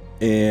 Okay.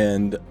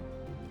 And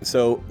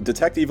so,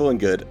 detect evil and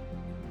good,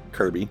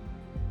 Kirby,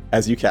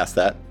 as you cast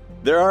that,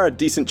 there are a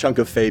decent chunk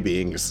of fey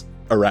beings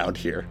around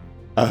here,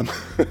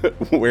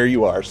 where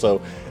you are.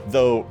 So,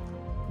 though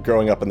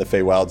growing up in the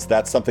Feywilds,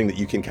 that's something that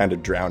you can kind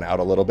of drown out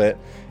a little bit.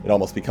 It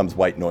almost becomes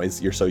white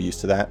noise. You're so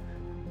used to that.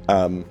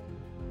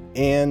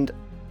 And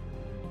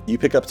you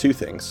pick up two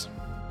things.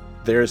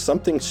 There is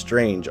something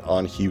strange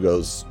on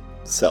Hugo's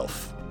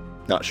self.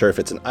 Not sure if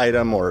it's an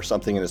item or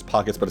something in his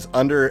pockets, but it's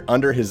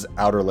under his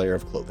outer layer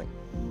of clothing.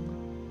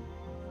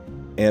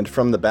 And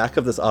from the back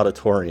of this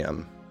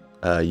auditorium,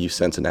 you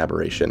sense an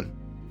aberration.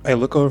 I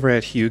look over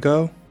at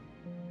Hugo.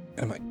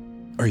 I'm like,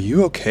 are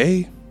you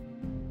okay?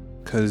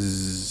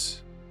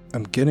 Because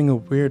I'm getting a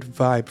weird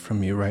vibe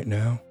from you right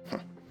now.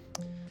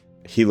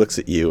 He looks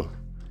at you,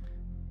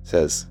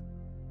 says,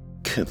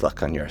 "Good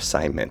luck on your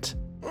assignment."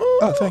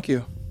 Oh, thank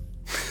you.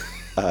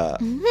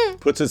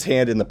 Puts his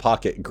hand in the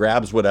pocket,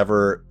 grabs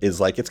whatever is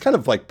like, it's kind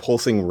of like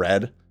pulsing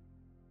red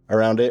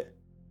around it,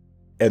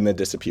 and then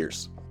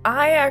disappears.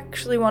 I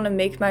actually want to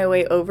make my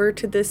way over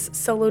to this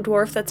solo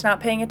dwarf that's not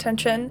paying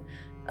attention,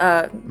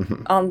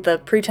 on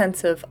the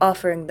pretense of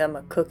offering them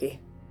a cookie.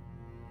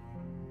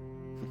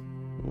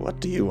 What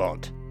do you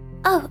want?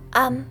 Oh,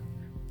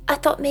 I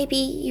thought maybe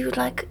you'd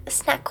like a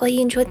snack while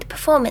you enjoyed the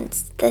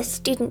performance. The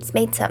students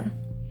made some.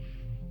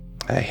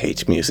 I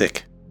hate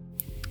music.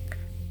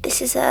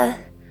 This is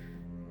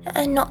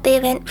not the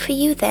event for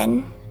you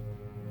then,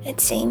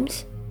 it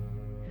seems.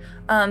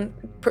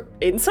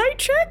 Insight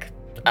check?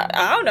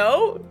 I don't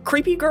know.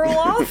 Creepy girl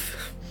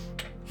off?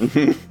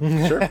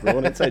 Sure, roll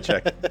an insight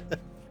check.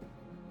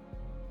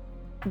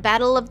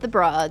 Battle of the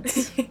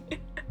Broads.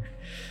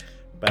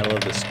 Battle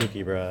of the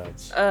Spooky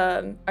Broads.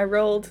 I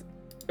rolled.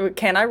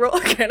 Can I roll?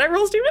 Can I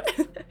roll,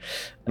 Steven?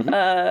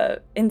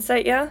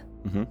 Insight, yeah.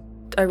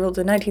 I rolled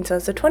a 19, so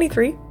it's a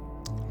 23.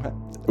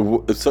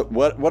 So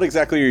what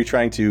exactly are you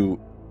trying to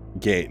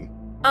gain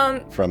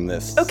from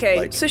this?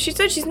 Okay, so she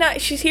said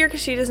she's here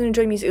because she doesn't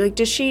enjoy music. Like,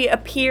 does she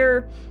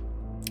appear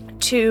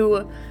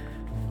to,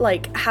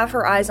 like, have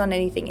her eyes on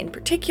anything in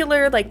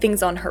particular? Like,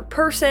 things on her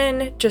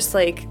person? Just,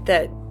 like,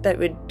 that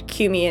would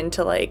cue me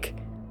into, like,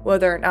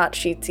 whether or not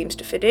she seems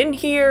to fit in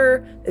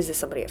here? Is this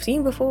somebody I've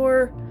seen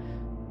before?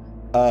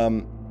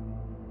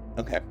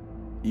 Okay.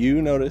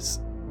 You notice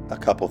a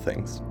couple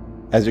things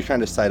as you're trying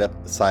to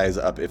size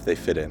up if they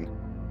fit in.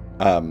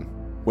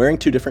 Wearing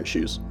two different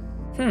shoes.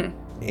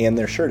 And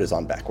their shirt is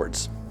on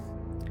backwards.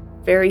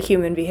 Very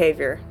human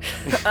behavior.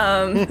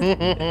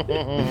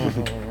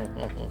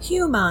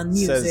 Human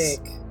music.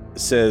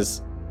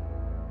 Says,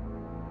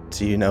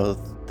 do you know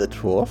the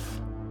dwarf?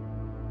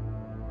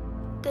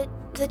 The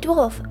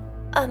dwarf.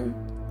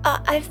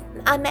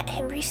 I met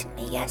him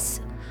recently. Yes,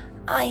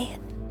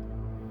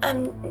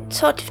 I'm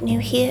sort of new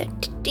here.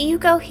 Do you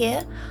go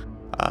here?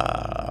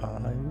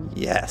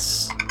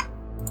 Yes.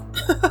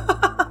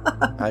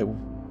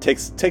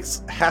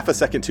 Takes half a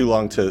second too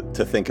long to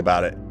think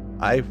about it.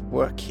 I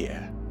work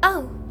here.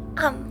 Oh,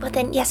 well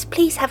then, yes,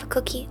 please have a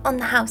cookie on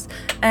the house.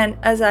 And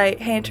as I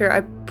hand her,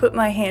 I put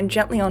my hand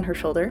gently on her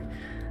shoulder,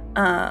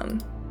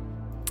 and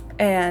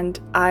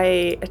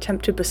I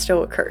attempt to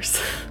bestow a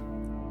curse.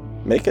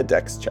 Make a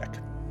dex check.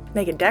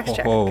 Make a dex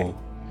check. Oh.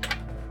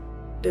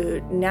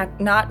 Dude,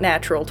 not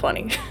natural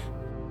 20.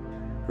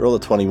 Roll a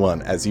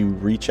 21 as you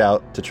reach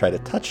out to try to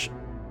touch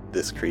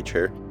this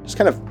creature. Just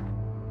kind of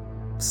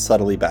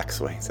subtly backs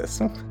away. He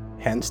says,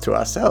 hands to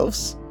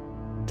ourselves.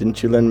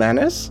 Didn't you learn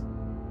manners?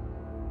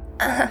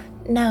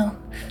 No.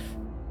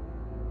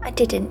 I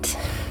didn't.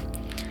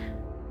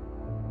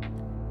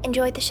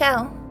 Enjoy the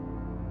show.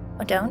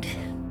 Or don't.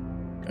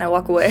 And I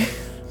walk away.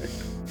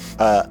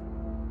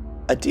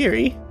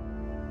 Adiri,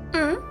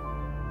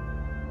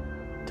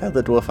 tell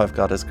the dwarf I've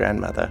got his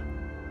grandmother.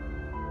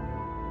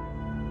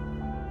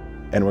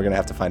 And we're going to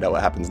have to find out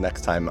what happens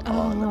next time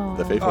on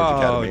the Feyforge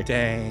Academy. Oh,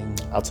 dang.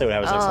 I'll tell you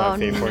what happens next time on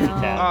Fate Forge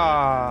Academy.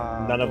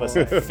 Ah. None of us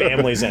have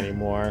families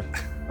anymore.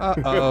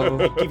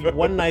 Uh-oh. Give you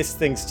one nice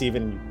thing,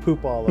 Steven, you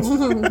poop all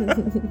over.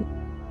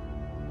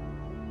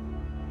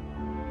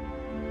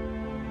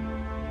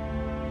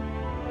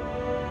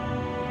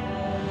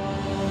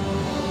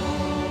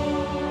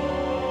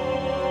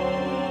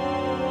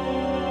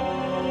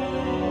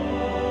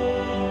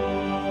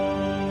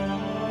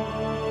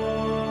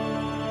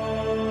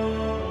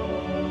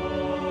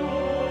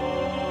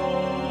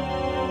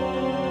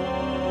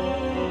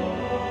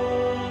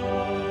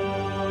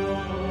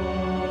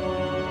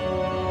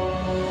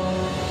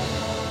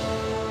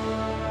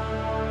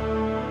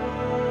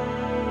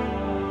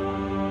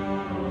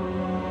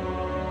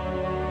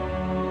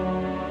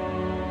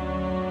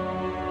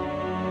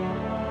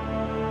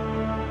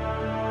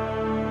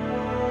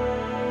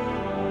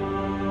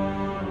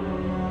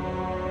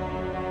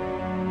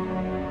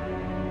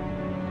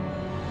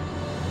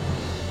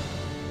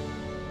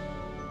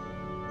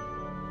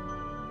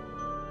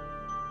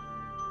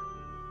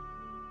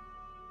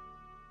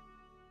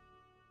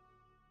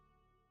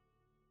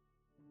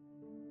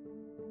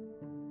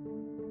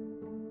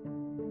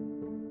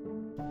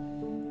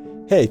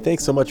 Hey,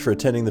 thanks so much for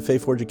attending the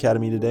Feyforge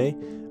Academy today.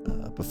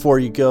 Before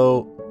you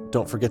go,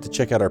 don't forget to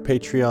check out our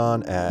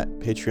Patreon at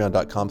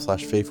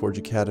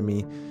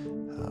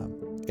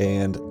patreon.com/FeyforgeAcademy.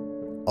 And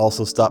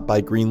also stop by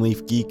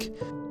Greenleaf Geek,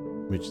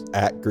 which is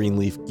at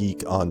Greenleaf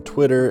Geek on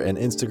Twitter and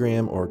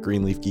Instagram, or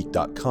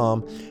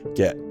greenleafgeek.com.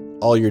 Get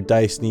all your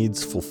dice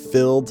needs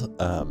fulfilled.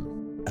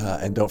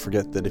 And don't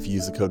forget that if you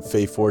use the code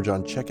Feyforge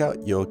on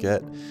checkout, you'll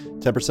get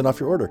 10% off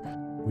your order.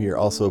 We are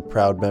also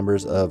proud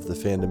members of the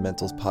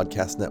Fundamentals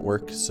Podcast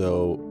Network,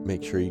 so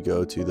make sure you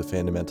go to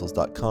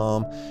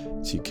thefundamentals.com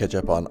to catch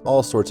up on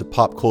all sorts of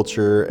pop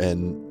culture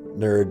and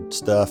nerd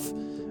stuff.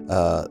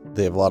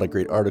 They have a lot of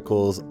great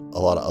articles, a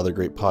lot of other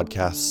great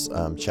podcasts.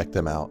 Check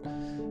them out.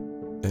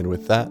 And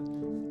with that,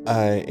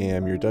 I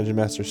am your Dungeon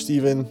Master,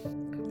 Steven.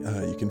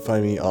 You can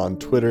find me on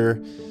Twitter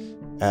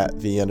at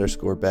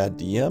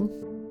 @the_baddDM.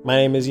 My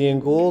name is Ian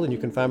Gould, and you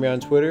can find me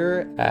on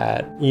Twitter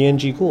at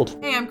ENG Gould.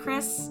 Hey, I'm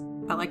Chris.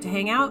 If I'd like to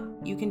hang out,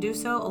 you can do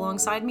so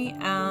alongside me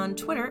on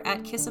Twitter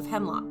at Kiss of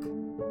Hemlock.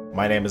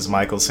 My name is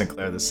Michael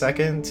Sinclair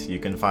II. You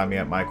can find me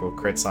at Michael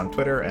Crits on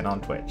Twitter and on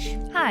Twitch.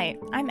 Hi,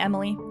 I'm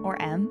Emily,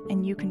 or Em,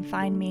 and you can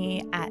find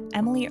me at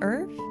Emily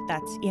Irv,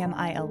 that's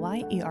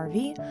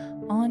EMILYERV,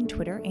 on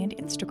Twitter and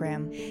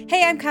Instagram.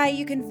 Hey, I'm Kai.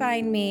 You can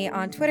find me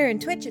on Twitter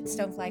and Twitch at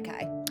Stonefly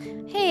Kai.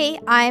 Hey,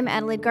 I'm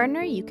Adelaide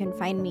Gardner. You can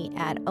find me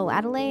at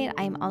OAdelaide.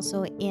 I'm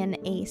also in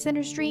a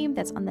center stream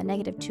that's on the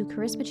 -2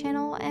 Charisma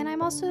channel, and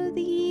I'm also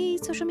the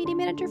social media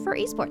manager for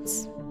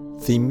esports.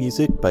 Theme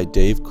music by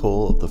Dave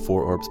Cole of the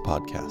Four Orbs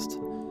Podcast.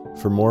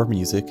 For more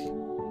music,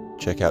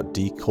 check out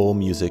D. Cole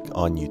Music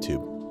on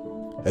YouTube.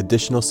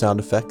 Additional sound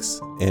effects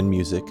and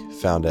music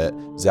found at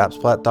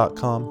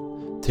zapsplat.com,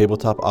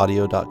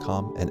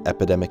 tabletopaudio.com, and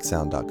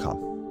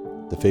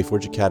epidemicsound.com. The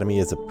Feyforge Academy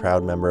is a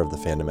proud member of the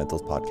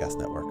Fundamentals Podcast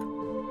Network.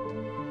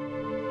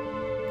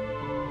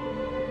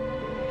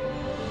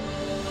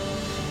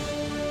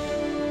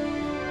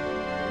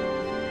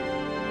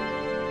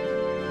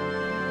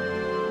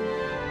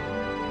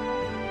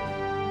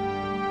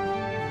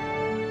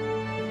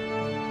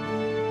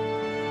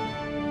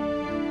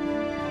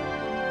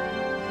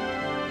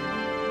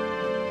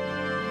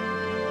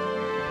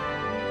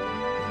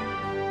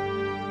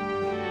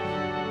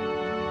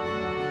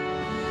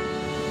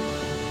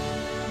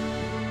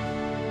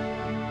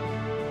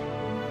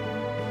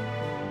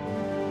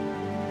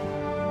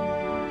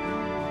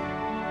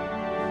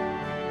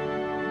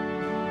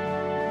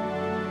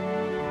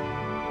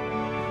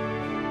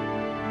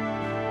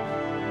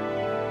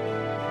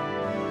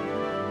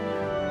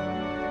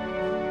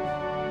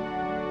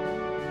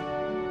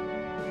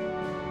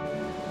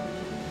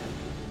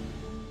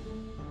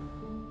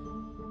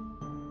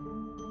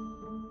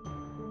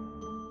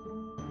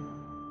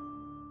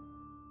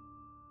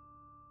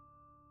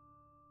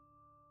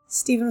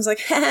 Steven was like,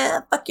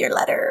 fuck your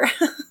letter.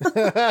 You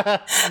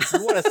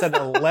want to send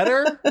a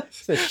letter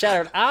to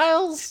Shattered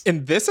Isles?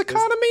 In this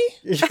economy?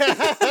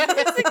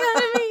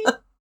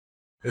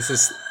 This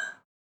is